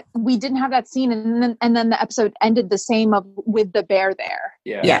that we didn't have that scene and then the episode ended the same with the bear there.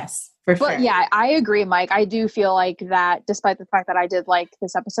 Yeah. Yes. For sure. But yeah, I agree, Mike. I do feel like that despite the fact that I did like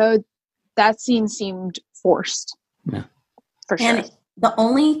this episode, that scene seemed forced. Yeah. For sure. And the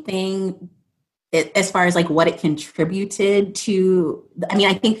only thing as far as like what it contributed to, I mean,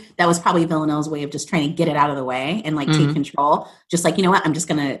 I think that was probably Villanelle's way of just trying to get it out of the way and like take control. Just like, you know what, I'm just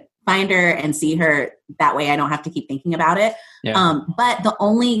going to find her and see her that way. I don't have to keep thinking about it. Yeah. But the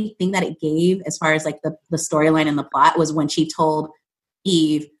only thing that it gave as far as like the storyline and the plot was when she told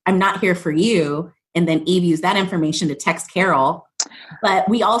Eve, I'm not here for you. And then Eve used that information to text Carol. But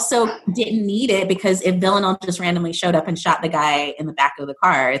we also didn't need it because if Villanelle just randomly showed up and shot the guy in the back of the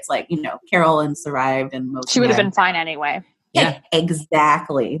car, it's like, Carol and survived and most she would have been fine anyway. Yeah,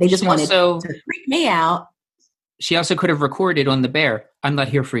 exactly. They just wanted to freak me out. She also could have recorded on the bear, I'm not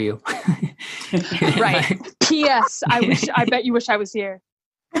here for you. Right. P.S. I bet you wish I was here.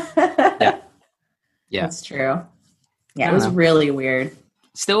 Yeah. That's true. Yeah, it was really weird.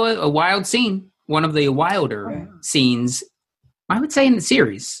 Still a wild scene. One of the wilder scenes, I would say, in the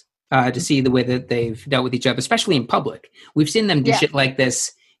series, to see the way that they've dealt with each other, especially in public. We've seen them do shit like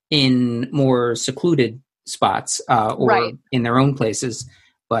this in more secluded spots or in their own places,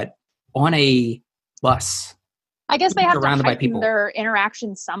 but on a bus. I guess they have to heighten their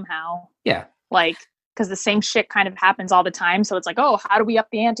interactions somehow. Yeah. Like, because the same shit kind of happens all the time. So it's like, oh, how do we up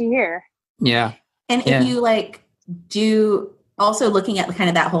the ante here? Yeah. And if you like do also looking at kind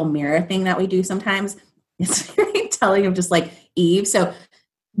of that whole mirror thing that we do sometimes, it's very telling of just like Eve. So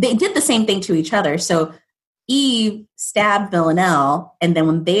they did the same thing to each other. So Eve stabbed Villanelle. And then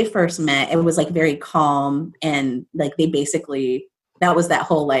when they first met, it was like very calm. And like they basically, that was that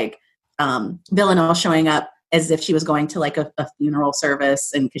whole like Villanelle showing up as if she was going to like a funeral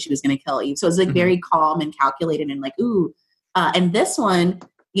service and because she was going to kill Eve. So it was like very calm and calculated and like, ooh. And this one,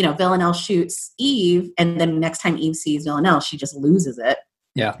 Villanelle shoots Eve. And then next time Eve sees Villanelle, she just loses it.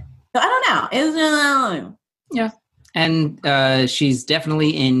 Yeah. So I don't know. Yeah. And she's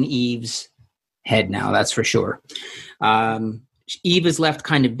definitely in Eve's head now. That's for sure. Eve is left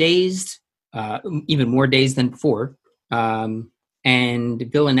kind of dazed, even more dazed than before. And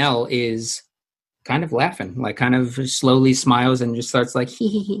Villanelle is kind of laughing, like kind of slowly smiles and just starts like,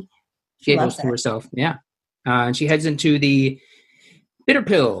 hee. She giggles to herself. Yeah. And she heads into the bitter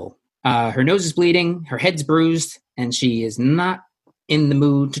pill. Her nose is bleeding, her head's bruised, and she is not in the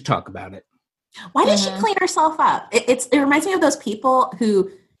mood to talk about it. Why did she clean herself up? It reminds me of those people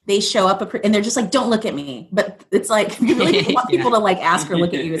who they show up and they're just like, don't look at me. But it's like, you really want people to like ask or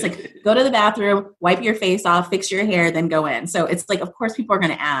look at you. It's like, go to the bathroom, wipe your face off, fix your hair, then go in. So it's like, of course people are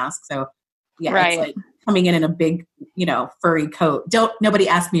going to ask. So yeah, it's like coming in a big, furry coat. Nobody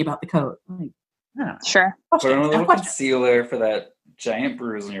ask me about the coat. I'm like, sure. Put on a little concealer for that giant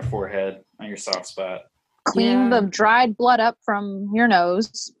bruise on your forehead, on your soft spot. Clean the dried blood up from your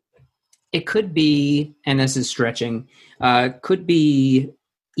nose. It could be, and this is stretching, could be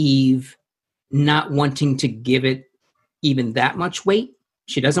Eve not wanting to give it even that much weight.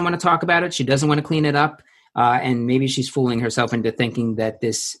 She doesn't want to talk about it. She doesn't want to clean it up. And maybe she's fooling herself into thinking that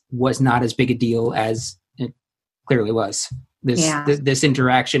this was not as big a deal as it clearly was. This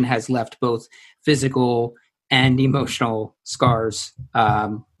interaction has left both physical and emotional scars,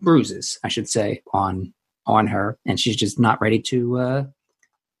 bruises, I should say, on her. And she's just not ready to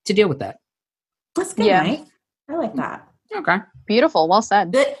deal with that. That's good, right? I like that. Okay. Beautiful. Well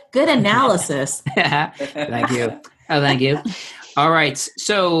said. Good analysis. Thank you. Oh, thank you. All right.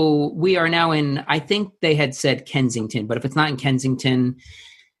 So we are now in, I think they had said Kensington, but if it's not in Kensington,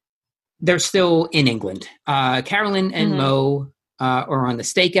 they're still in England. Carolyn and Mo are on the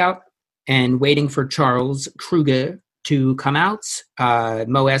stakeout and waiting for Charles Kruger to come out.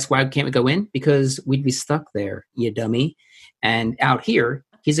 Mo asks, why can't we go in? Because we'd be stuck there, you dummy. And out here,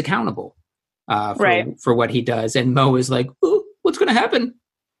 he's accountable for what he does. And Mo is like, ooh, what's going to happen?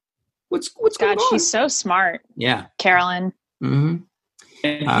 What's going on? God, she's so smart. Yeah. Carolyn. Mm-hmm.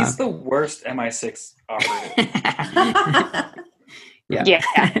 And he's the worst MI6 operative. Yeah.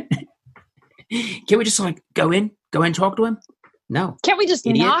 Can we just like go in, talk to him? No. Can't we just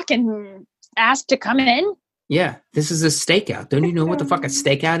Idiot. knock and ask to come in? Yeah, this is a stakeout. Don't you know what the fuck a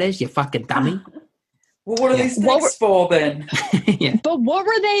stakeout is, you fucking dummy? Well, what are Yeah. these things for then? Yeah. But what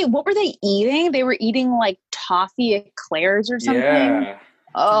were they eating? They were eating like toffee eclairs or something. Yeah,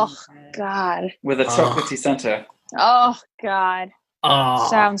 Oh God. with a chocolatey center. Oh God. Oh.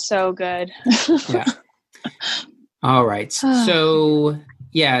 Sounds so good. Yeah. All right. So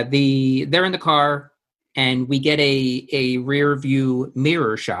yeah, they're in the car, and we get a rear view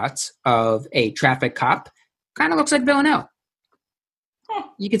mirror shot of a traffic cop. Kind of looks like Villanelle.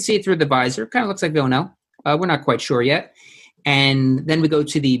 You can see it through the visor. Kind of looks like Villanelle. We're not quite sure yet. And then we go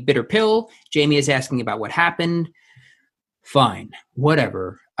to the bitter pill. Jamie is asking about what happened. Fine,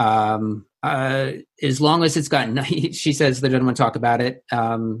 whatever. As long as it's got, she says they don't want to talk about it.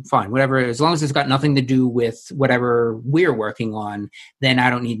 Fine, whatever. As long as it's got nothing to do with whatever we're working on, then I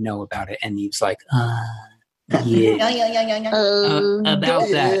don't need to know about it. And Eve's like, yeah, about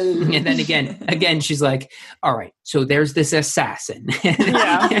that. And then again, she's like, all right, so there's this assassin,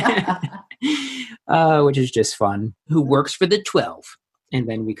 which is just fun, who works for the 12. And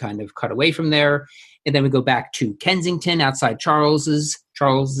then we kind of cut away from there. And then we go back to Kensington outside Charles's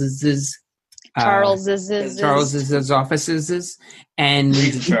offices, and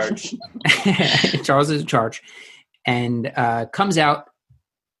He's in charge. Charles is in charge, and comes out,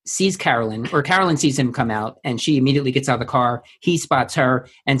 sees Carolyn, or Carolyn sees him come out, and she immediately gets out of the car. He spots her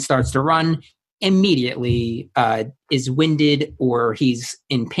and starts to run. Immediately is winded, or he's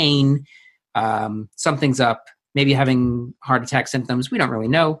in pain. Something's up, maybe having heart attack symptoms. We don't really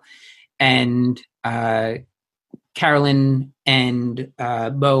know. And Carolyn and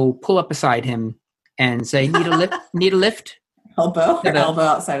Mo pull up beside him and say, "Need a lift? Need a lift?" Elbow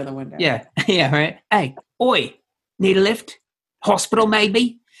outside of the window. Yeah, yeah, right. Hey, oi, need a lift? Hospital,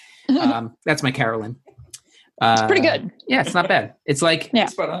 maybe? That's my Carolyn. It's pretty good. Yeah, it's not bad. It's like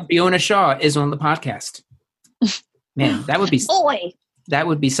Spot on. Fiona Shaw is on the podcast. Man, that would be Oi. that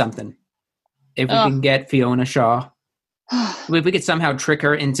would be something. If we can get Fiona Shaw. If we could somehow trick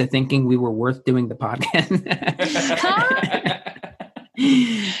her into thinking we were worth doing the podcast.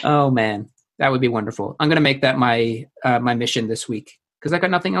 Oh man, that would be wonderful. I'm going to make that my mission this week because I got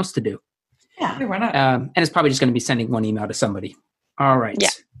nothing else to do. Yeah. Hey, why not? And it's probably just going to be sending one email to somebody. All right. Yeah.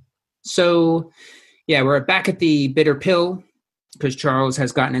 So yeah, we're back at the bitter pill because Charles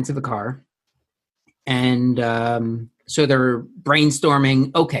has gotten into the car, and so they're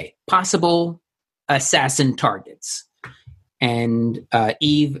brainstorming. Okay, possible assassin targets. And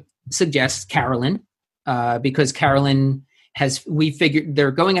Eve suggests Carolyn because Carolyn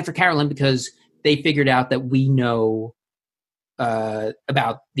they're going after Carolyn because they figured out that we know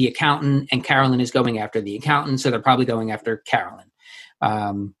about the accountant, and Carolyn is going after the accountant, so they're probably going after Carolyn.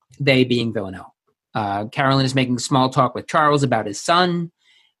 They being Villanelle. Carolyn is making small talk with Charles about his son,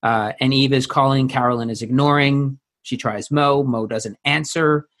 and Eve is calling. Carolyn is ignoring. She tries Mo. Mo doesn't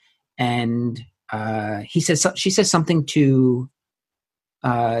answer, and she says something to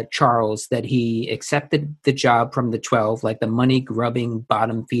Charles that he accepted the job from the 12, like the money grubbing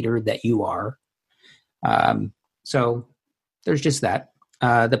bottom feeder that you are. So there's just that.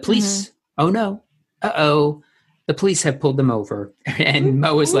 The police. Oh no. Uh-oh. The police have pulled them over, and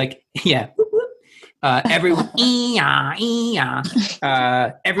Mo is like, yeah. Everyone,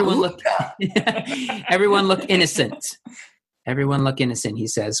 everyone look innocent. Everyone look innocent, he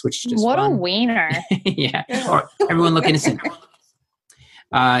says, which is just what fun. a wiener. Yeah. Or everyone look innocent.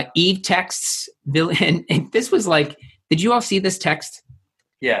 Eve texts Bill, and this was like, did you all see this text?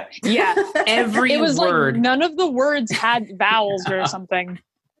 Yeah. Yeah. Every It was word. like none of the words had vowels or something.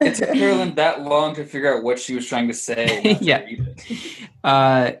 It took Carolyn that long to figure out what she was trying to say. Yeah.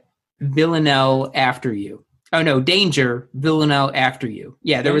 Villanelle after you. Oh no, danger, Villanelle after you.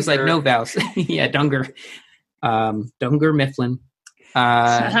 Yeah, there was like no vowels. Yeah, Dunger. Dunger Mifflin.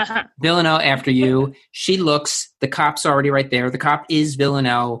 Villanelle after you. She looks, the cop's already right there. The cop is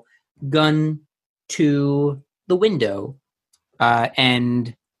Villanelle, gun to the window,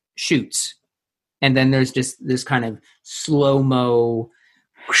 and shoots. And then there's just this kind of slow-mo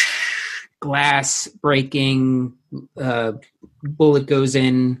glass breaking, bullet goes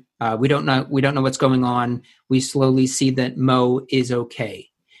in. We don't know what's going on. We slowly see that Mo is okay.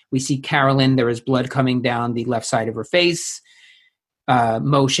 We see Carolyn, there is blood coming down the left side of her face.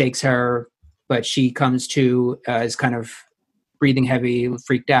 Mo shakes her, but she comes to, is kind of breathing heavy,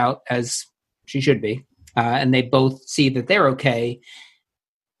 freaked out, as she should be. And they both see that they're okay.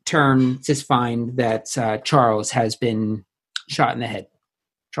 Turn to find that Charles has been shot in the head.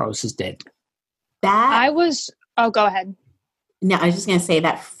 Charles is dead. Oh, go ahead. No, I was just going to say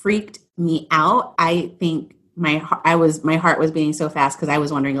that freaked me out. I think my heart was beating so fast because I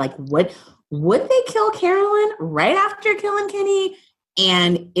was wondering, like, would they kill Carolyn right after killing Kenny?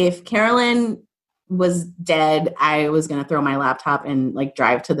 And if Carolyn was dead, I was going to throw my laptop and like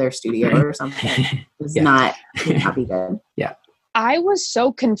drive to their studio or something. It would not be good. Yeah. I was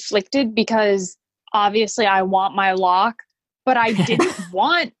so conflicted because obviously I want my Locke, but I didn't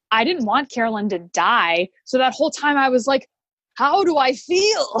want Carolyn to die. So that whole time I was like, how do I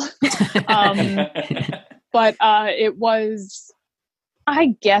feel? But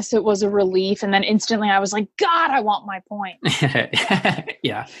I guess it was a relief. And then instantly I was like, God, I want my point.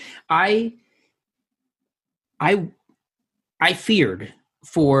 Yeah. I feared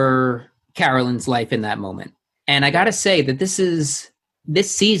for Carolyn's life in that moment. And I got to say that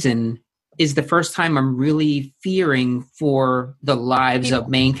this season is the first time I'm really fearing for the lives of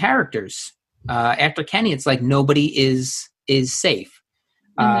main characters. After Kenny, it's like nobody is safe.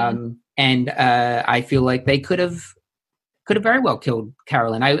 Mm-hmm. And I feel like they could have very well killed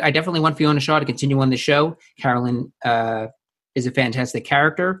Carolyn. I definitely want Fiona Shaw to continue on the show. Carolyn is a fantastic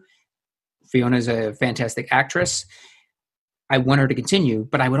character. Fiona is a fantastic actress. I want her to continue,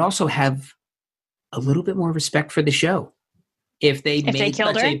 but I would also have a little bit more respect for the show if they made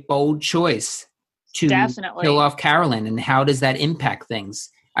such a bold choice to kill off Carolyn. And how does that impact things?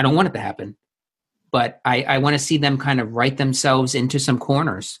 I don't want it to happen, but I want to see them kind of write themselves into some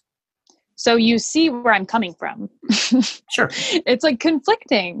corners. So you see where I'm coming from. Sure. It's like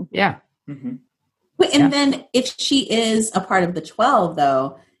conflicting. Yeah. Mm-hmm. And then if she is a part of the 12,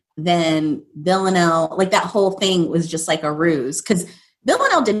 though, then Villanelle, like that whole thing was just like a ruse. Because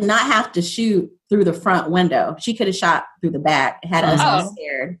Villanelle did not have to shoot through the front window. She could have shot through the back, had us all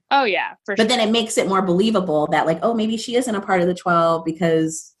scared. Oh, yeah, for sure. But then it makes it more believable that, like, oh, maybe she isn't a part of the 12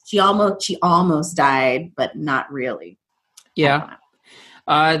 because she almost died, but not really. Yeah.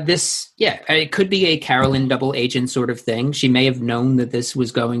 It could be a Carolyn double agent sort of thing. She may have known that this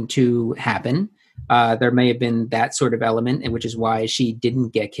was going to happen. There may have been that sort of element, which is why she didn't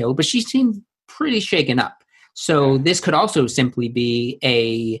get killed, but she seemed pretty shaken up. So this could also simply be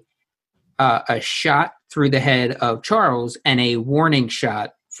a shot through the head of Charles and a warning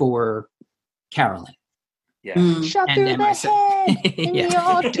shot for Carolyn. Yeah. Shot through the head, and you're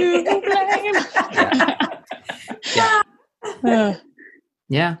to blame.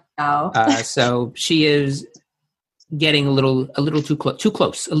 Yeah. So she is getting a little too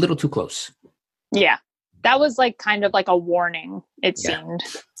close. Yeah. That was like kind of like a warning, it seemed.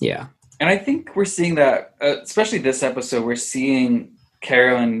 Yeah. And I think we're seeing that, especially this episode, we're seeing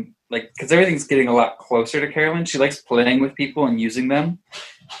Carolyn, like, because everything's getting a lot closer to Carolyn. She likes playing with people and using them.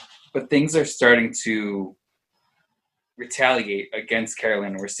 But things are starting to retaliate against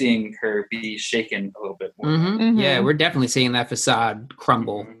Carolyn. We're seeing her be shaken a little bit more. Mm-hmm. Mm-hmm. Yeah, we're definitely seeing that facade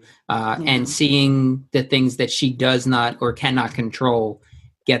crumble, and seeing the things that she does not or cannot control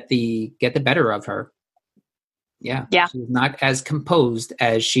get the better of her. Yeah. She's not as composed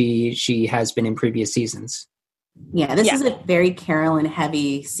as she has been in previous seasons. Yeah, this is a very Carolyn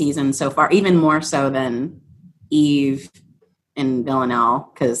heavy season so far, even more so than Eve and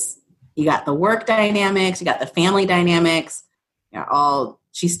Villanelle, because you got the work dynamics, you got the family dynamics,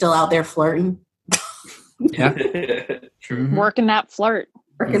 she's still out there flirting. Yeah. True. Working that flirt.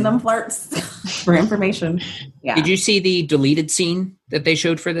 Working them flirts for information. Yeah. Did you see the deleted scene that they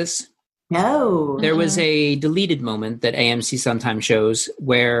showed for this? No. There was a deleted moment that AMC sometimes shows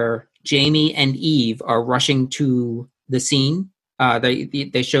where Jamie and Eve are rushing to the scene.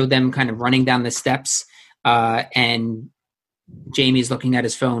 They show them kind of running down the steps, and Jamie's looking at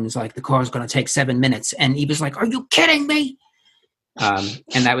his phone. He's like, the car's going to take 7 minutes. And Eve is like, are you kidding me? And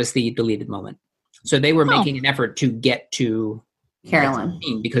that was the deleted moment. So they were making an effort to get to Carolyn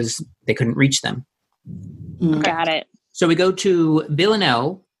because they couldn't reach them. Got it. So we go to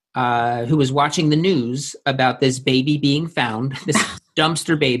Villanelle, who was watching the news about this baby being found. This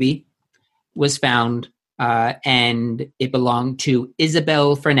dumpster baby was found, and it belonged to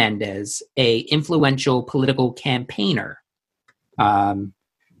Isabel Fernandez, a influential political campaigner.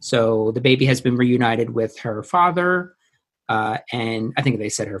 So the baby has been reunited with her father, and I think they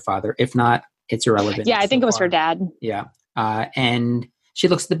said her father. If not, it's irrelevant. Yeah, I think it was her dad. Yeah. And she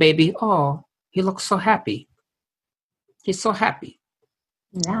looks at the baby. Oh, he looks so happy. He's so happy.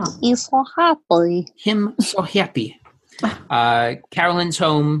 Yeah. He's so happy. Him so happy. Carolyn's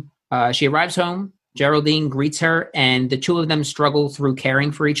home. She arrives home. Geraldine greets her, and the two of them struggle through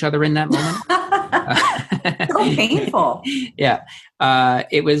caring for each other in that moment. So painful. Yeah.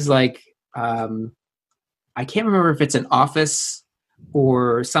 It was like, I can't remember if it's an Office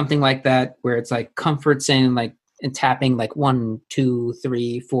or something like that, where it's like comforts and tapping like 1, 2,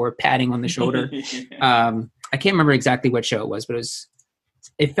 3, 4, patting on the shoulder. I can't remember exactly what show it was, but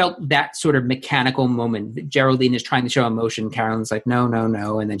it felt that sort of mechanical moment. Geraldine is trying to show emotion. Carolyn's like, no.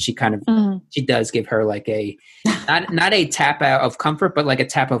 And then she kind of, she does give her like not a tap out of comfort, but like a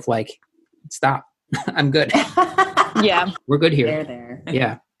tap of like, stop. I'm good. Yeah. We're good here. There.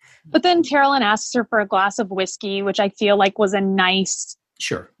 Yeah. But then Carolyn asks her for a glass of whiskey, which I feel like was a nice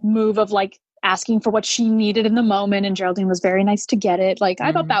move of like asking for what she needed in the moment. And Geraldine was very nice to get it. Like,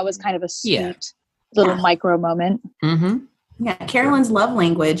 I thought that was kind of a sweet little micro moment. Mm-hmm. Yeah. Carolyn's love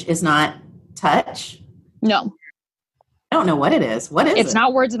language is not touch. No. I don't know what it is. What is it? It's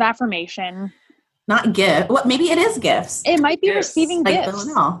not words of affirmation. Not gift. Well, maybe it is gifts. It might be receiving like gifts.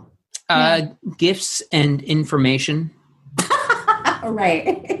 Gifts and information.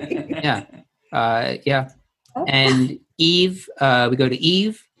 Right. Yeah. Yeah. And Eve, we go to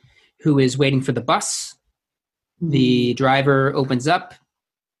Eve, who is waiting for the bus. The driver opens up,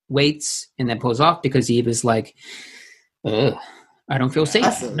 waits, and then pulls off because Eve is like, I don't feel safe.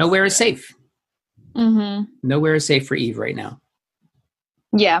 Buses. Nowhere is safe. Mm-hmm. Nowhere is safe for Eve right now.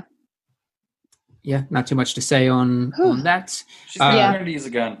 Yeah. Yeah, not too much to say on that. She's going to learn to use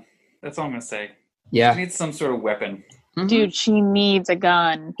a gun. That's all I'm going to say. Yeah. She needs some sort of weapon. Mm-hmm. Dude, she needs a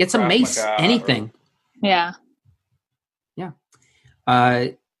gun. Get some mace, anything. Yeah. Yeah.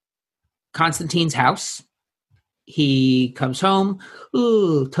 Constantine's house. He comes home,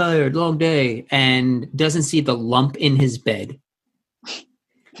 ooh, tired, long day, and doesn't see the lump in his bed.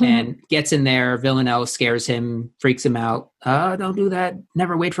 And gets in there. Villanelle scares him, freaks him out. Don't do that.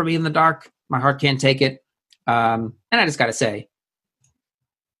 Never wait for me in the dark. My heart can't take it. And I just got to say,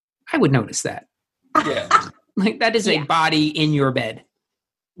 I would notice that. Yeah. Like, that is a body in your bed.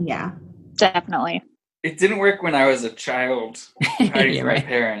 Yeah. Definitely. It didn't work when I was a child hiding from my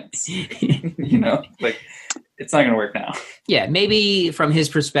parents. You know, like, it's not going to work now. Yeah, maybe from his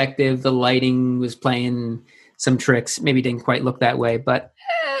perspective, the lighting was playing some tricks. Maybe didn't quite look that way. But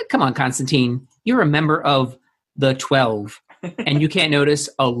come on, Constantine. You're a member of the 12, and you can't notice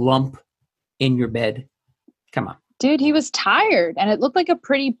a lump in your bed. Come on. Dude, he was tired, and it looked like a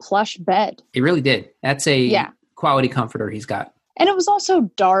pretty plush bed. It really did. That's a quality comforter he's got. And it was also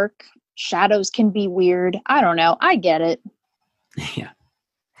dark. Shadows can be weird. I don't know. I get it. Yeah.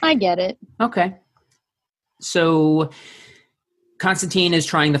 I get it. Okay. So Constantine is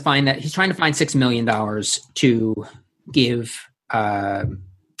trying to find $6 million to give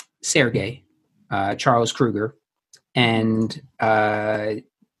Sergei, Charles Kruger. And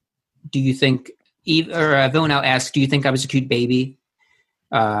do you think Villanelle asked, do you think I was a cute baby?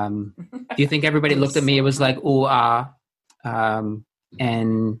 Do you think everybody looked at me? It was like, ooh, ah.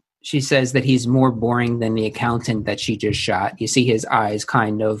 And she says that he's more boring than the accountant that she just shot. You see his eyes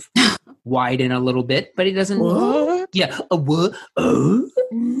kind of widen a little bit, but he doesn't. What? Yeah. What?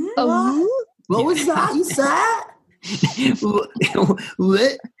 What was that you said?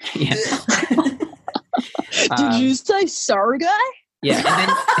 What? Yeah. Did you say sorry, guy?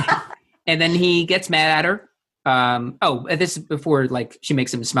 Yeah. And then he gets mad at her. This is before, like, she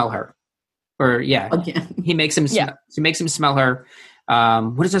makes him smell her. He makes him. She makes him smell her.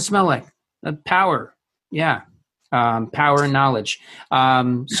 What does it smell like? Power. Yeah. Power and knowledge.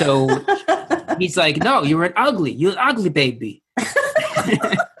 So he's like, no, you're an ugly. You're an ugly baby.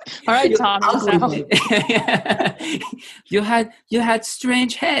 All right, Tom. You had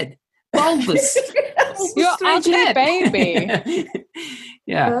strange head. Bulbous. You're ugly head. Baby.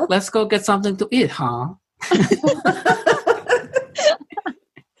 Yeah. Let's go get something to eat, huh?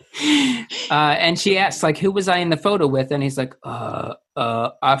 And she asks, like, who was I in the photo with? And he's like,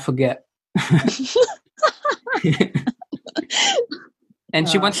 I forget. And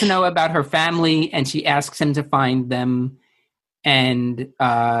she wants to know about her family, and she asks him to find them. And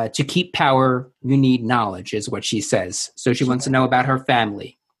to keep power, you need knowledge, is what she says. So she wants to know about her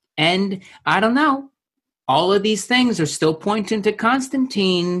family. And I don't know. All of these things are still pointing to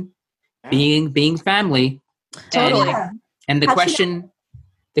Constantine being family. Totally. And the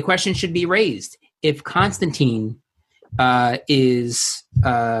question should be raised: if Constantine is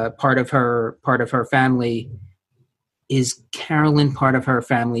part of her family, is Carolyn part of her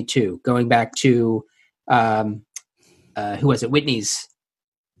family too? Going back to who was it? Whitney's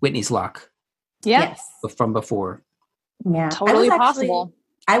lock. Yeah. Yes. From before. Yeah. Totally possible.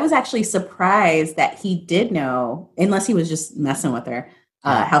 I was actually surprised that he did know, unless he was just messing with her,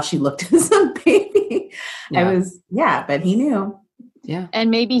 how she looked as a baby. Yeah. But he knew. Yeah.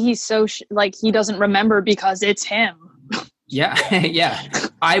 And maybe he's so he doesn't remember because it's him. Yeah. Yeah.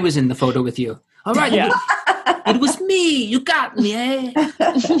 I was in the photo with you. All right. Yeah. It was me. You got me, eh?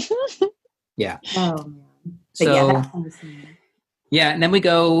 Yeah. Oh, man. So Yeah, and then we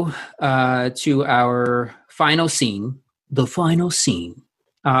go to our final scene, the final scene,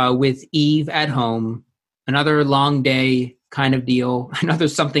 with Eve at home. Another long day kind of deal. Another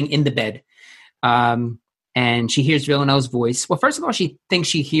something in the bed. And she hears Villanelle's voice. Well, first of all, she thinks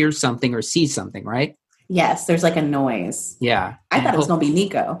she hears something or sees something, right? Yes, there's like a noise. Yeah. I thought it was going to be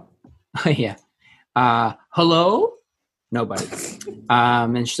Nico. Yeah. Hello? Nobody.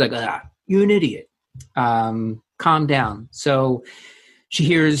 And she's like, you're an idiot. Calm down. So she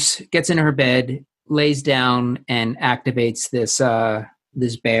gets into her bed, lays down, and activates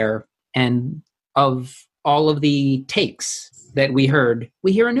this bear. And of all of the takes that we heard,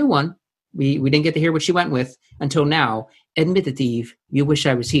 we hear a new one. We didn't get to hear what she went with until now. Admit it, Eve. You wish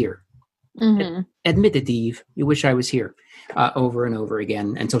I was here. Mm-hmm. Admit it, Eve. You wish I was here. Over and over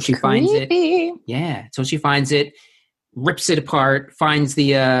again until she finds it. Yeah. Until she finds it, rips it apart, finds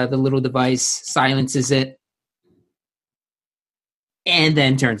the little device, silences it, and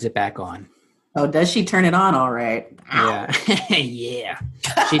then turns it back on. Oh, does she turn it on? All right. Yeah. Yeah.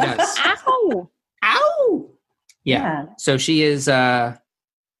 She does. Ow! Ow! Yeah. So she is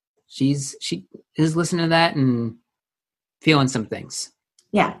she is listening to that and feeling some things.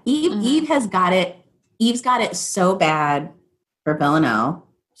 Yeah. Eve has got it. Eve's got it so bad for Villanelle.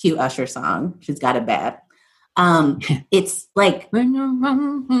 Cute Usher song. She's got it bad. It's like When you're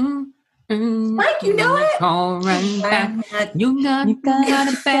wrong, Mike, you know it? You got a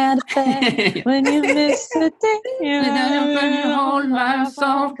bad effect when you miss a day. your whole life's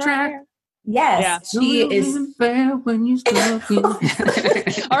off track. Yes, Yeah. she is. fair when you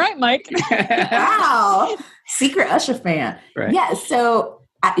All right, Mike. Wow, secret Usher fan. Right. Yeah, so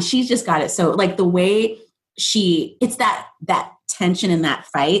she's just got it. So like the way it's that tension in that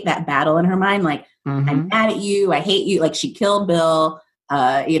fight, that battle in her mind. Like I'm mad at you, I hate you. Like she killed Bill.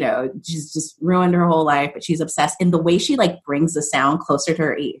 She's just ruined her whole life, but she's obsessed. And the way she like brings the sound closer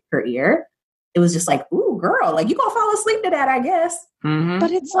to her ear, it was just like, ooh, girl, like you gonna fall asleep to that, I guess. Mm-hmm.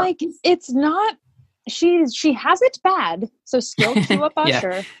 But it's like, it's not, she has it bad. So still cue up Yeah.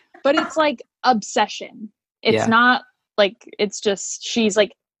 Usher, but it's like obsession. It's Yeah. not like, it's just, she's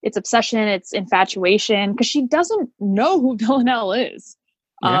like, it's obsession, it's infatuation, because she doesn't know who Villanelle is.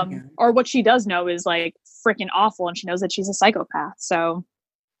 Yeah. Or what she does know is like freaking awful, and she knows that she's a psychopath. So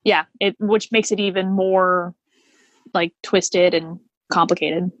yeah, which makes it even more like twisted and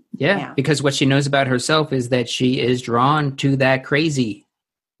complicated. Yeah, because what she knows about herself is that she is drawn to that crazy.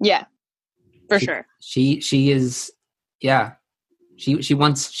 Yeah, for sure. She is, yeah. She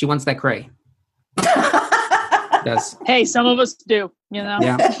wants that cray. Does. Hey, some of us do, you know?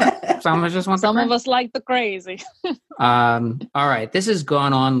 Yeah. Some of us just want Some the of us like the crazy. All right. This has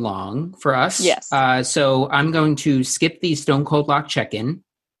gone on long for us. Yes. So I'm going to skip the Stone Cold Lock check-in.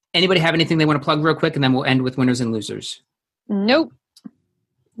 Anybody have anything they want to plug real quick, and then we'll end with winners and losers? Nope.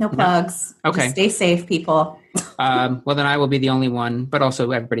 No plugs. Okay. Just stay safe, people. Well, then I will be the only one, but also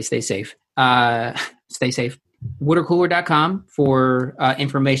everybody stay safe. Stay safe. Watercooler.com for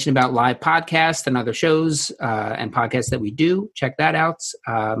information about live podcasts and other shows and podcasts that we do. Check that out.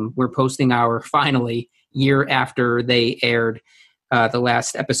 We're posting our finally year after they aired the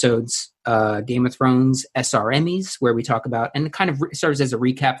last episodes, Game of Thrones SRMEs, where we talk about, and it kind of serves as a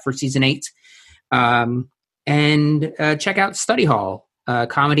recap for season 8. And check out Study Hall,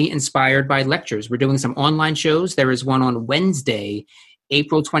 comedy inspired by lectures. We're doing some online shows. There is one on Wednesday,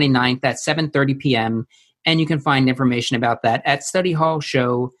 April 29th at 7:30 p.m., and you can find information about that at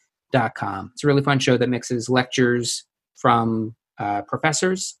studyhallshow.com. It's a really fun show that mixes lectures from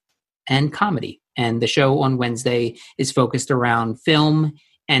professors and comedy. And the show on Wednesday is focused around film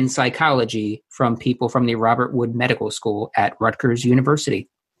and psychology from people from the Robert Wood Medical School at Rutgers University.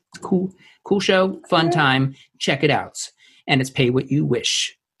 Cool show, fun time. Check it out. And it's pay what you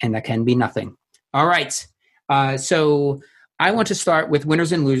wish, and that can be nothing. All right. So I want to start with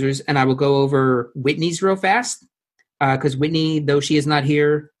winners and losers, and I will go over Whitney's real fast because Whitney, though she is not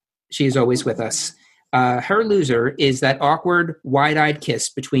here, she is always with us. Her loser is that awkward, wide-eyed kiss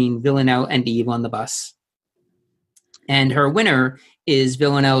between Villanelle and Eve on the bus. And her winner is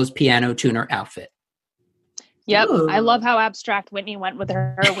Villanelle's piano tuner outfit. Yep. Ooh. I love how abstract Whitney went with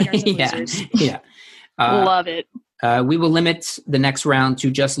her winners and losers. Yeah. Love it. We will limit the next round to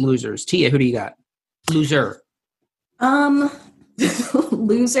just losers. Tia, who do you got? Loser.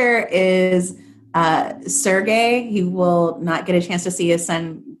 Loser is Sergey. He will not get a chance to see his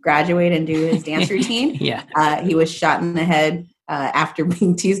son graduate and do his dance routine. Yeah. He was shot in the head after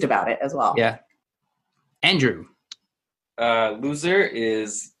being teased about it as well. Yeah. Andrew. Loser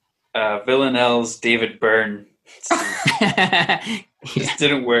is Villanelle's David Byrne. Just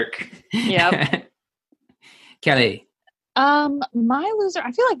didn't work. Yep. Kelly. My loser,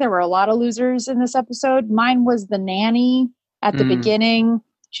 I feel like there were a lot of losers in this episode. Mine was the nanny at the beginning.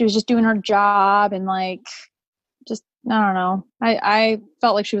 She was just doing her job and like, just, I don't know. I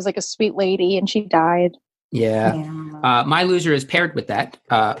felt like she was like a sweet lady and she died. Yeah. My loser is paired with that,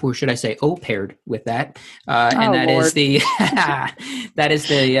 or should I say, paired with that, and that Lord. is the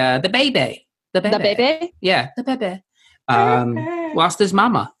the baby, The baby? yeah, the baby, lost his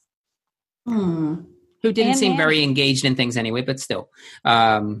mama, who didn't seem very engaged in things anyway, but still,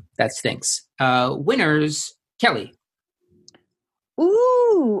 that stinks. Winners, Kelly.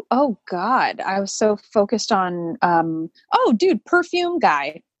 Ooh, oh God. I was so focused on, Perfume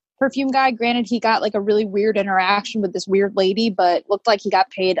guy. Granted, he got like a really weird interaction with this weird lady, but looked like he got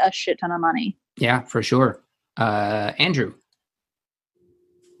paid a shit ton of money. Yeah, for sure. Andrew.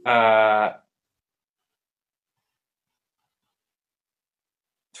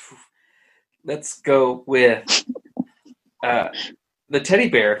 Let's go with the teddy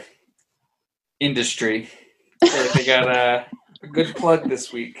bear industry. They got a good plug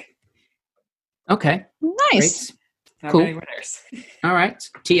this week. Okay. Nice. Great. Not Cool. many winners. All right.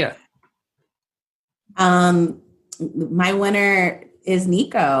 Tia. My winner is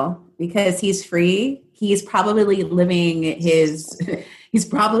Nico because he's free. He's probably living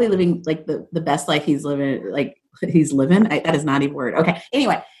like the best life he's living. That is not even a word. Okay.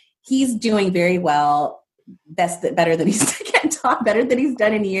 Anyway, he's doing very well. Better than he's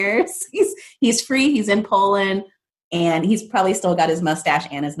done in years. He's free. He's in Poland and he's probably still got his mustache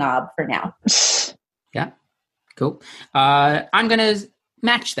and his knob for now. Yeah. Cool. I'm going to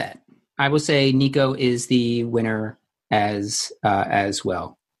match that. I will say Nico is the winner as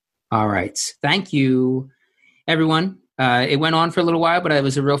well. All right. Thank you, everyone. It went on for a little while, but it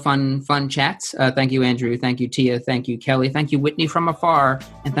was a real fun chat. Thank you, Andrew. Thank you, Tia. Thank you, Kelly. Thank you, Whitney from afar.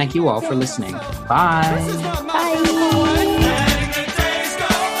 And thank you all for listening. Bye. Bye.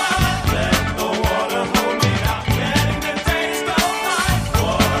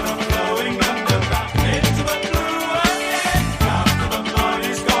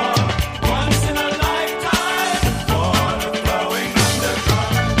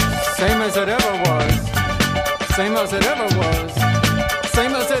 Same as it ever was. Same as it ever was.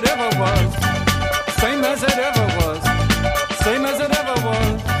 Same as it ever was.